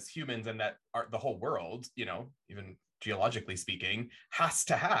we as humans and that the whole world, even geologically speaking, has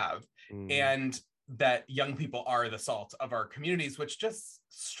to have. And that young people are the salt of our communities, which just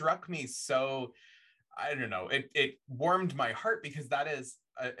struck me so, I don't know, it warmed my heart, because that is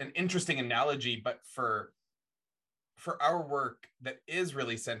an interesting analogy, but for our work that is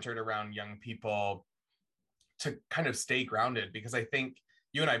really centered around young people, to kind of stay grounded, because I think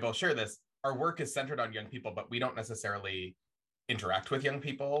you and I both share this, our work is centered on young people, but we don't necessarily interact with young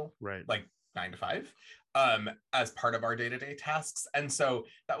people, right, like 9 to 5, as part of our day-to-day tasks. And so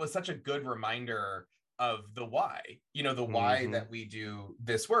that was such a good reminder of the why, the why that we do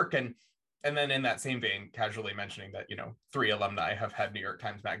this work. And then in that same vein, casually mentioning that, 3 alumni have had New York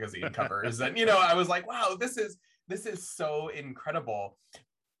Times Magazine covers. And, I was like, wow, this is so incredible.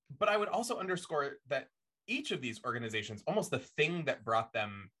 But I would also underscore that each of these organizations, almost the thing that brought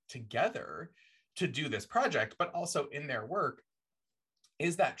them together to do this project, but also in their work,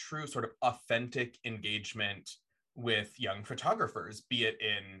 is that true sort of authentic engagement with young photographers, be it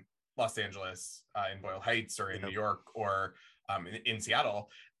in Los Angeles, in Boyle Heights, or in New York, or in Seattle.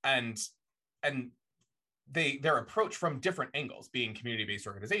 And their approach from different angles, being community-based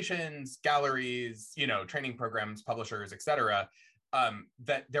organizations, galleries, training programs, publishers, etc.,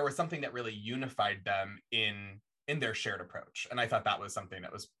 that there was something that really unified them in their shared approach. And I thought that was something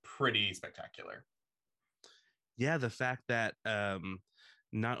that was pretty spectacular. Yeah, the fact that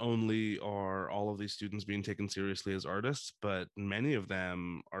not only are all of these students being taken seriously as artists, but many of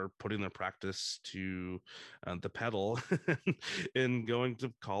them are putting their practice to the pedal in going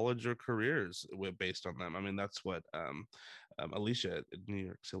to college or careers based on them. I mean, that's what Alicia at New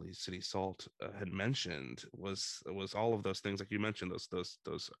York City SALT had mentioned, was all of those things, like you mentioned, those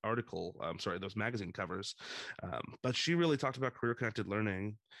those magazine covers. But she really talked about career connected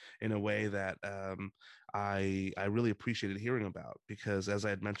learning in a way that I really appreciated hearing about, because as I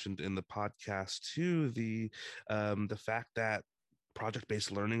had mentioned in the podcast too, the fact that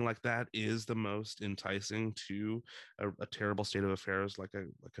project-based learning like that is the most enticing to a terrible state of affairs, like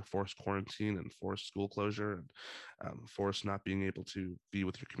a forced quarantine and forced school closure, and forced not being able to be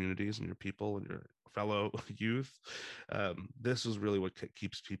with your communities and your people and your fellow youth. This is really what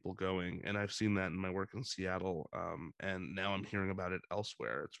keeps people going, and I've seen that in my work in Seattle, and now I'm hearing about it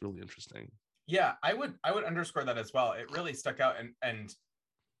elsewhere. It's really interesting. Yeah, I would underscore that as well. It really stuck out, and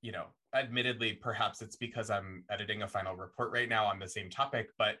admittedly, perhaps it's because I'm editing a final report right now on the same topic,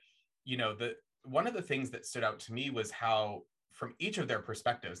 but one of the things that stood out to me was how, from each of their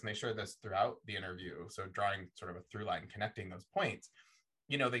perspectives, and they shared this throughout the interview, so drawing sort of a through line connecting those points,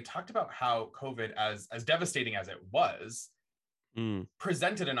 they talked about how COVID, as devastating as it was,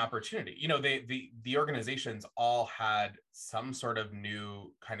 presented an opportunity. The organizations all had some sort of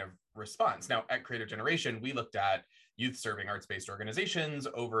new kind of response. Now, at Creative Generation, we looked at youth serving arts-based organizations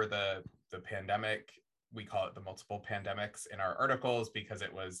over the pandemic. We call it the multiple pandemics in our articles, because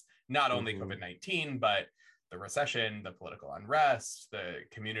it was not only COVID-19, but the recession, the political unrest, the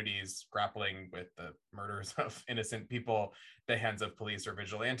communities grappling with the murders of innocent people, the hands of police or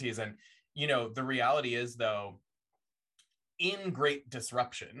vigilantes. And, the reality is, though, in great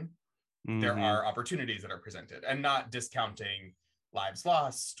disruption, there are opportunities that are presented, and not discounting lives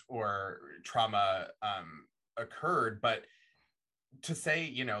lost or trauma occurred, but to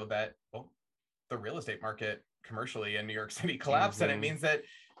say, that, well, the real estate market commercially in New York City collapsed, and it means that,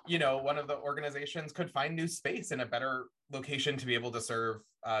 one of the organizations could find new space in a better location to be able to serve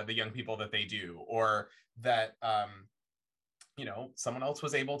the young people that they do, or that someone else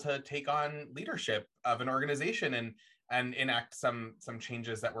was able to take on leadership of an organization and enact some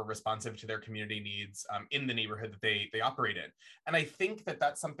changes that were responsive to their community needs in the neighborhood that they operate in. And I think that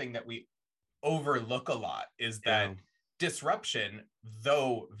that's something that we overlook a lot, is that disruption,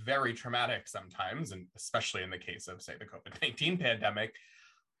 though very traumatic sometimes, and especially in the case of, say, the COVID-19 pandemic,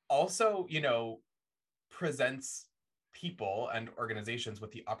 also, presents people and organizations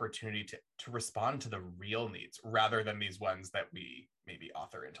with the opportunity to respond to the real needs, rather than these ones that we maybe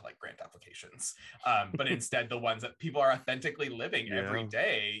author into like grant applications, but instead the ones that people are authentically living every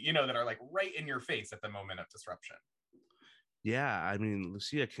day, that are like right in your face at the moment of disruption. Yeah, I mean,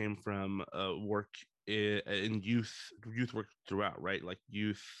 Lucia came from work in youth work throughout, right? Like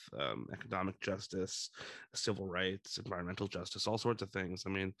youth, economic justice, civil rights, environmental justice, all sorts of things. I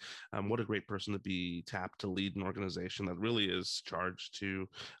mean, what a great person to be tapped to lead an organization that really is charged to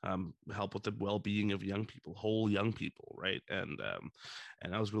help with the well-being of young people, whole young people, right? And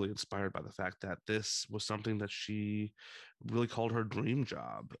I was really inspired by the fact that this was something that she really called her dream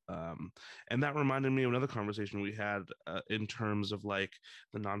job. And that reminded me of another conversation we had in terms of like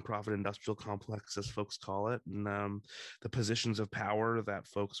the nonprofit industrial complex, as folks call it, and the positions of power that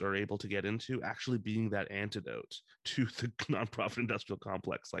folks are able to get into actually being that antidote to the nonprofit industrial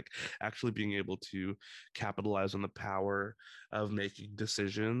complex, like actually being able to capitalize on the power of making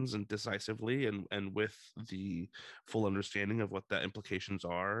decisions and decisively and with the full understanding of what the implications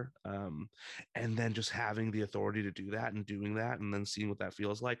are, and then just having the authority to do that and doing that and then seeing what that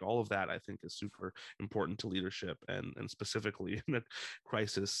feels like. All of that I think is super important to leadership, and specifically in a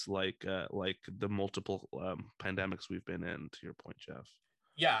crisis like the multiple pandemics we've been in, to your point, Jeff.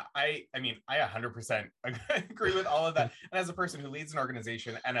 Yeah, I mean, I 100% agree with all of that. And as a person who leads an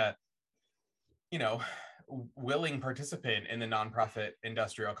organization and a willing participant in the nonprofit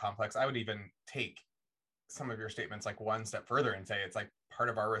industrial complex, I would even take some of your statements like one step further and say it's like part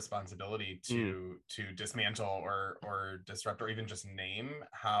of our responsibility to dismantle or disrupt, or even just name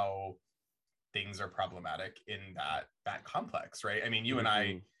how things are problematic in that complex, right? I mean, you and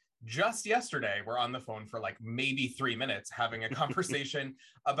I just yesterday were on the phone for like maybe 3 minutes having a conversation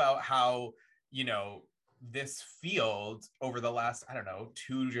about how, this field over the last,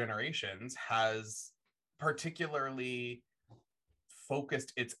 2 generations has particularly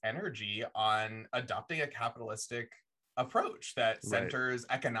focused its energy on adopting a capitalistic approach that centers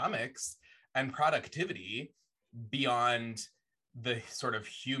economics and productivity beyond the sort of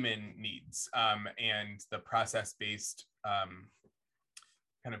human needs, and the process-based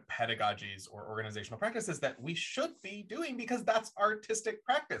kind of pedagogies or organizational practices that we should be doing, because that's artistic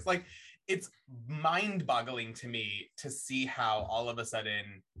practice. Like, it's mind-boggling to me to see how all of a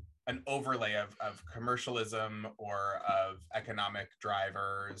sudden an overlay of commercialism or of economic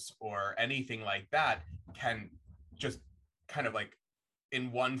drivers or anything like that can just kind of like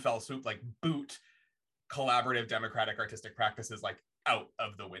in one fell swoop, like boot collaborative democratic artistic practices like out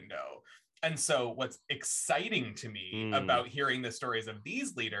of the window. And so what's exciting to me about hearing the stories of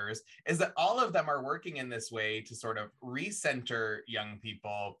these leaders is that all of them are working in this way to sort of recenter young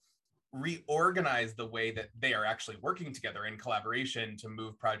people, reorganize the way that they are actually working together in collaboration to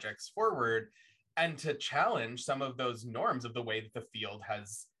move projects forward, and to challenge some of those norms of the way that the field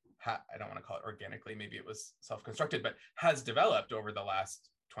has, I don't want to call it organically, maybe it was self-constructed, but has developed over the last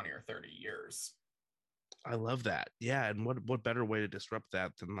 20 or 30 years. I love that. Yeah. And what better way to disrupt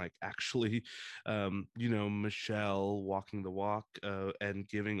that than like actually, Michelle walking the walk and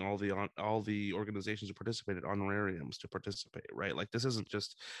giving all the organizations who participated honorariums to participate, right? Like, this isn't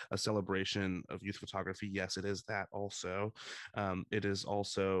just a celebration of youth photography. Yes, it is that also. It is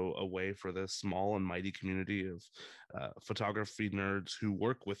also a way for the small and mighty community of photography nerds who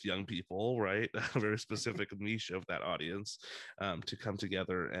work with young people, right? A very specific niche of that audience, to come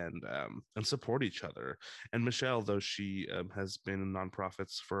together and support each other. And Michelle, though she has been in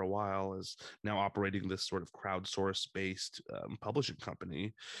nonprofits for a while, is now operating this sort of crowdsource-based publishing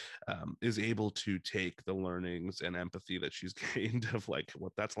company, is able to take the learnings and empathy that she's gained of like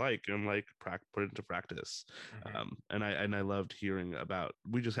what that's like and like put it into practice. And I loved hearing about.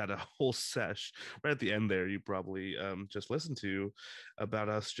 We just had a whole sesh right at the end there. You probably just listened to about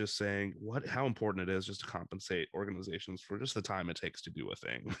us just saying how important it is just to compensate organizations for just the time it takes to do a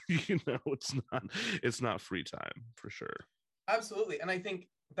thing. It's not free time, for sure. Absolutely. And I think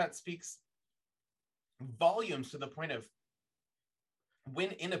that speaks volumes to the point of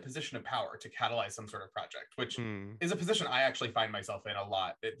when in a position of power to catalyze some sort of project, which is a position I actually find myself in a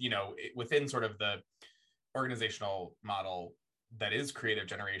lot, within sort of the organizational model that is creative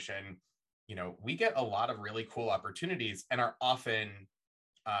generation, we get a lot of really cool opportunities and are often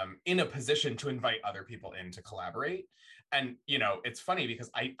in a position to invite other people in to collaborate. And it's funny because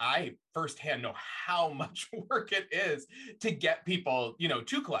I firsthand know how much work it is to get people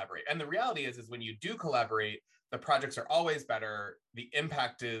to collaborate. And the reality is when you do collaborate, the projects are always better, the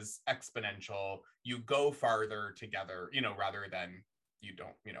impact is exponential, you go farther together, rather than you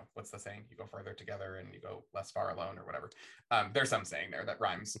don't, what's the saying, you go farther together and you go less far alone, or whatever. There's some saying there that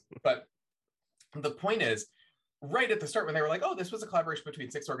rhymes. But the point is, right at the start, when they were like, oh, this was a collaboration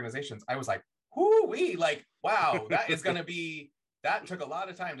between 6 organizations, I was like, whoo-wee, like, wow, that is going to be, that took a lot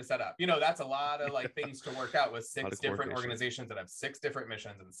of time to set up. That's a lot of like things to work out with 6 different organizations that have 6 different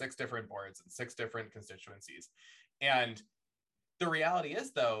missions and 6 different boards and 6 different constituencies. And the reality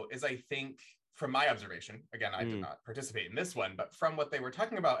is, though, is I think from my observation, again, I did not participate in this one, but from what they were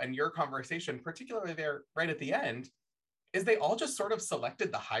talking about and your conversation, particularly there right at the end, is they all just sort of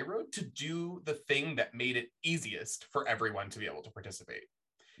selected the high road to do the thing that made it easiest for everyone to be able to participate.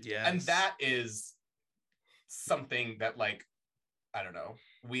 Yes. And that is something that, like, I don't know,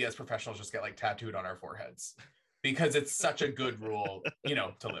 we as professionals just get like tattooed on our foreheads because it's such a good rule,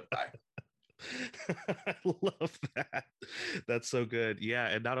 to live by. I love that. That's so good. Yeah,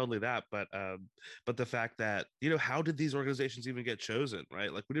 and not only that, but the fact that how did these organizations even get chosen,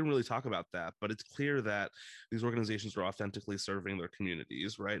 right? Like, we didn't really talk about that, but it's clear that these organizations are authentically serving their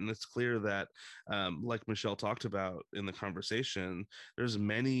communities, right? And it's clear that, like Michelle talked about in the conversation, there's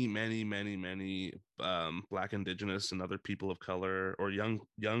many Black, Indigenous, and other people of color, or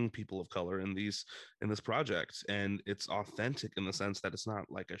young people of color in this project, and it's authentic in the sense that it's not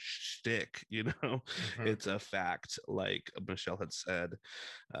like a shtick. It's a fact, like Michelle had said.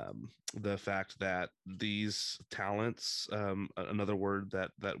 The fact that these talents, another word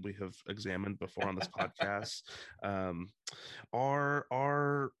that we have examined before on this podcast,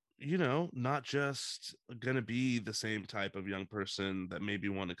 are not just going to be the same type of young person that maybe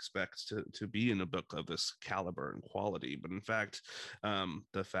one expects to be in a book of this caliber and quality, but in fact,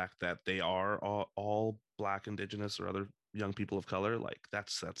 the fact that they are all Black, Indigenous, or other young people of color, like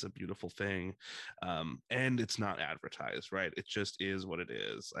that's a beautiful thing. And it's not advertised, right? It just is what it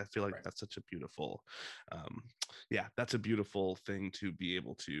is. I feel like that's such a beautiful, that's a beautiful thing to be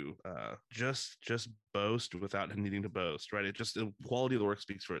able to just boast without needing to boast, right? It just, the quality of the work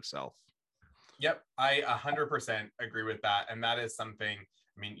speaks for itself. Yep, I 100% agree with that. And that is something,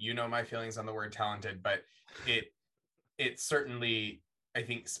 I mean, my feelings on the word talented, but it certainly, I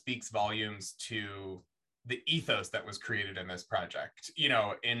think, speaks volumes to the ethos that was created in this project,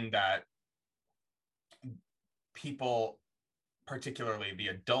 in that people, particularly the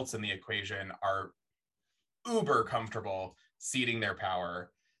adults in the equation, are uber comfortable ceding their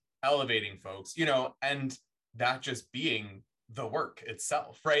power, elevating folks, and that just being the work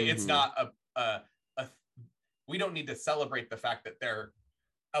itself, right? It's not we don't need to celebrate the fact that they're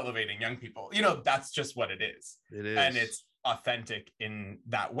elevating young people, that's just what it is. It is. And it's authentic in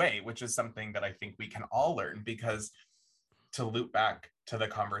that way, which is something that I think we can all learn, because to loop back to the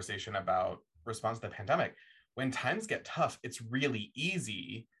conversation about response to the pandemic, when times get tough, it's really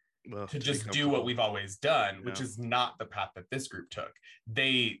easy to just do what we've always done, which is not the path that this group took.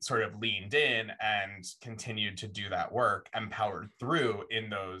 They sort of leaned in and continued to do that work and powered through in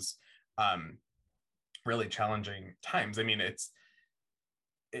those really challenging times. I mean,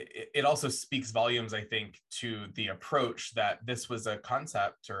 it also speaks volumes, I think, to the approach that this was a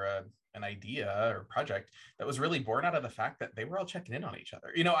concept or an idea or project that was really born out of the fact that they were all checking in on each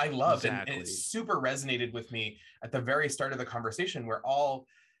other. I loved and it super resonated with me at the very start of the conversation, where all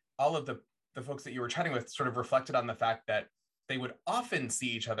of the folks that you were chatting with sort of reflected on the fact that they would often see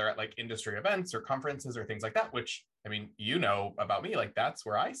each other at like industry events or conferences or things like that, which, I mean, about me, like that's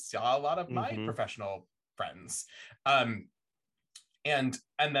where I saw a lot of my professional friends. And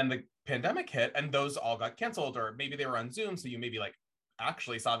then the pandemic hit and those all got canceled, or maybe they were on Zoom, so you maybe like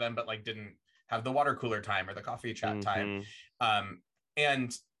actually saw them but like didn't have the water cooler time or the coffee chat time.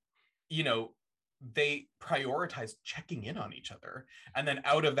 And they prioritized checking in on each other, and then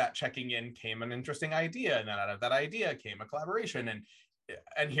out of that checking in came an interesting idea, and then out of that idea came a collaboration,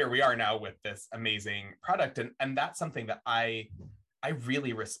 and here we are now with this amazing product. And that's something that I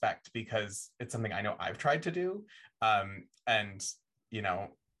really respect, because it's something I know I've tried to do. And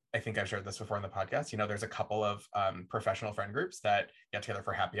I think I've shared this before in the podcast, there's a couple of professional friend groups that get together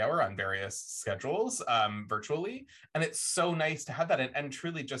for happy hour on various schedules virtually. And it's so nice to have that and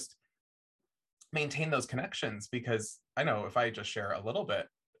truly just maintain those connections, because I know if I just share a little bit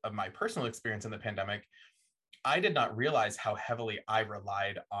of my personal experience in the pandemic, I did not realize how heavily I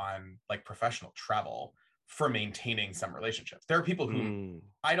relied on like professional travel for maintaining some relationships. There are people who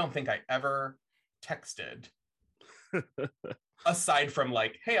I don't think I ever texted Aside from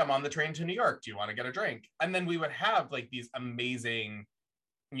like, hey, I'm on the train to New York, do you want to get a drink? And then we would have like these amazing,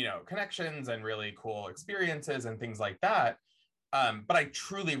 you know, connections and really cool experiences and things like that. But I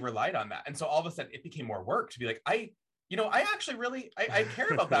truly relied on that. And so all of a sudden it became more work to be like, I actually really, I care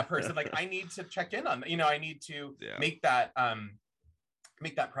about that person. Like I need to check in on, I need to make that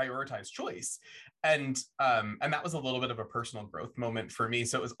prioritized choice. And that was a little bit of a personal growth moment for me.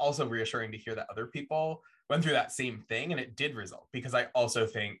 So it was also reassuring to hear that other people went through that same thing, and it did result, because I also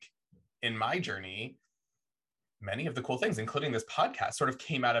think in my journey, many of the cool things, including this podcast, sort of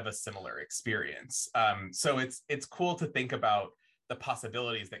came out of a similar experience. So it's cool to think about the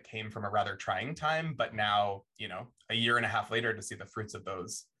possibilities that came from a rather trying time, but now, a year and a half later, to see the fruits of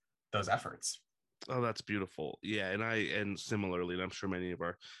those efforts. Oh, that's beautiful. Yeah. And similarly, and I'm sure many of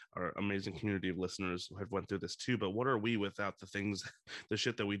our amazing community of listeners have went through this too, but what are we without the things, the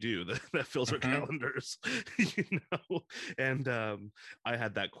shit that we do that fills our calendars, And I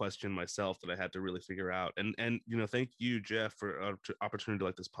had that question myself that I had to really figure out. And thank you, Jeff, for an opportunity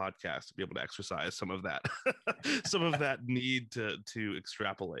like this podcast to be able to exercise some of that, some of that need to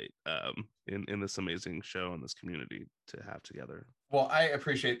extrapolate in this amazing show and this community to have together. Well, I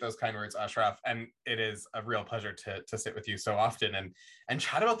appreciate those kind words, Ashraf, and it is a real pleasure to sit with you so often and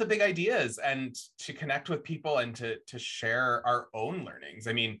chat about the big ideas and to connect with people and to share our own learnings.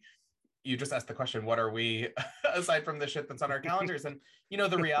 I mean, you just asked the question, what are we aside from the shit that's on our calendars? And,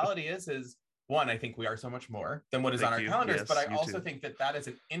 the reality is one, I think we are so much more than what is on our calendars, yes, but I also think that is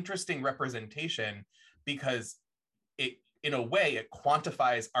an interesting representation, because it, in a way, it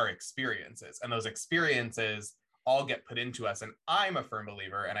quantifies our experiences, and those experiences all get put into us. And I'm a firm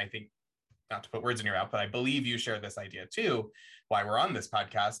believer, and I think, not to put words in your mouth, but I believe you share this idea too, why we're on this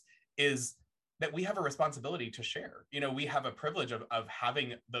podcast, is that we have a responsibility to share. We have a privilege of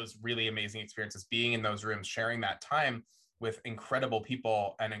having those really amazing experiences, being in those rooms, sharing that time with incredible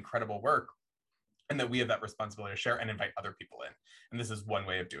people and incredible work, and that we have that responsibility to share and invite other people in. And this is one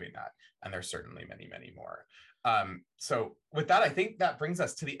way of doing that. And there's certainly many, many more. So with that, I think that brings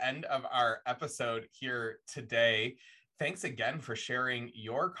us to the end of our episode here today. Thanks again for sharing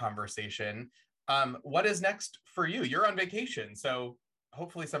your conversation. What is next for you? You're on vacation, so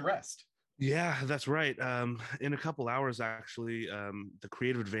hopefully some rest. Yeah, that's right. In a couple hours, actually, the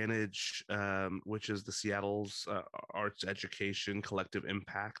Creative Advantage, which is the Seattle's arts education collective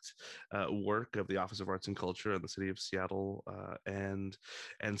impact work of the Office of Arts and Culture in the city of Seattle and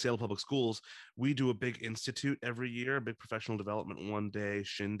Seattle Public Schools, we do a big institute every year, a big professional development one-day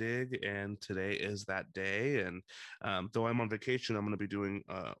shindig, and today is that day. And though I'm on vacation, I'm going to be doing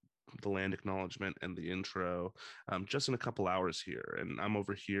the land acknowledgement and the intro just in a couple hours here, and I'm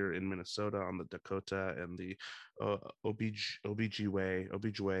over here in Minnesota on the Dakota and the Ojibwe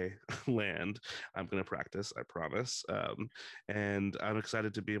land. I'm going to practice, I promise, and I'm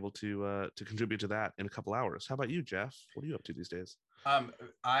excited to be able to contribute to that in a couple hours. How about you, Jeff? What are you up to these days?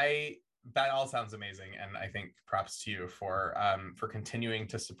 That all sounds amazing, and I think props to you for continuing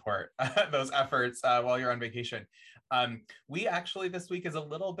to support those efforts while you're on vacation. We actually, this week is a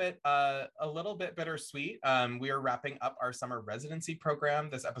little bit bittersweet. We are wrapping up our summer residency program.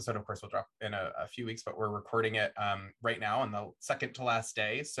 This episode, of course, will drop in a few weeks, but we're recording it right now on the second to last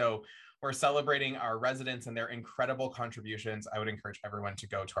day. So we're celebrating our residents and their incredible contributions. I would encourage everyone to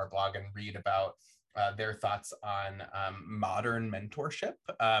go to our blog and read about their thoughts on modern mentorship,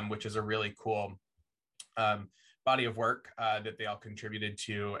 which is a really cool body of work that they all contributed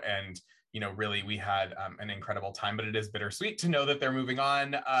to. And, really we had an incredible time, but it is bittersweet to know that they're moving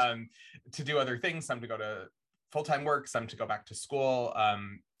on to do other things, some to go to full-time work, some to go back to school,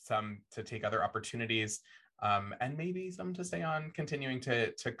 some to take other opportunities, and maybe some to stay on continuing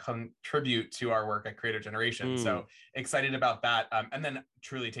to contribute to our work at Creative Generation. So excited about that. And then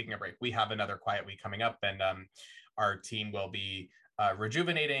truly taking a break. We have another quiet week coming up, and our team will be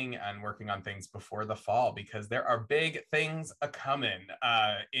rejuvenating and working on things before the fall, because there are big things a-coming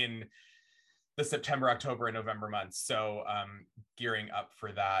in the September, October, and November months. So gearing up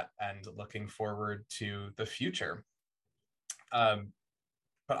for that and looking forward to the future.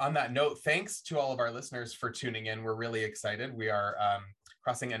 But on that note, thanks to all of our listeners for tuning in. We're really excited. We are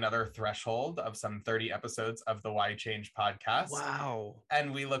crossing another threshold of some 30 episodes of the Why Change podcast. Wow.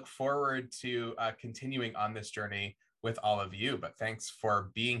 And we look forward to continuing on this journey with all of you. But thanks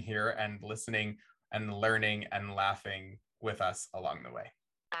for being here and listening and learning and laughing with us along the way.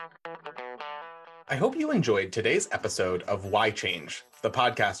 I hope you enjoyed today's episode of Why Change, the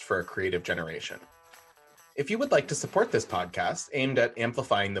podcast for a creative generation. If you would like to support this podcast aimed at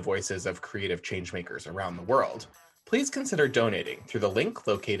amplifying the voices of creative changemakers around the world, please consider donating through the link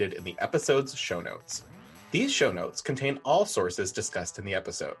located in the episode's show notes. These show notes contain all sources discussed in the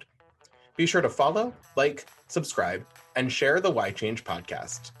episode. Be sure to follow, like, subscribe, and share the Why Change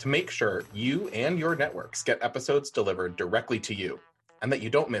podcast to make sure you and your networks get episodes delivered directly to you, and that you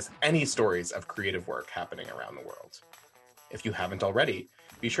don't miss any stories of creative work happening around the world. If you haven't already,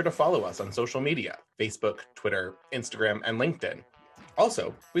 be sure to follow us on social media, Facebook, Twitter, Instagram, and LinkedIn.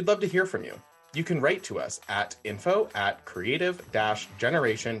 Also, we'd love to hear from you. You can write to us at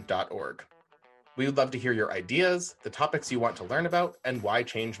info@creative-generation.org. We would love to hear your ideas, the topics you want to learn about, and why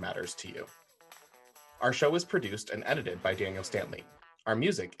change matters to you. Our show is produced and edited by Daniel Stanley. Our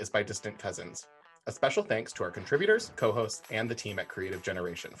music is by Distant Cousins. A special thanks to our contributors, co-hosts, and the team at Creative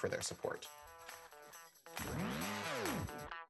Generation for their support.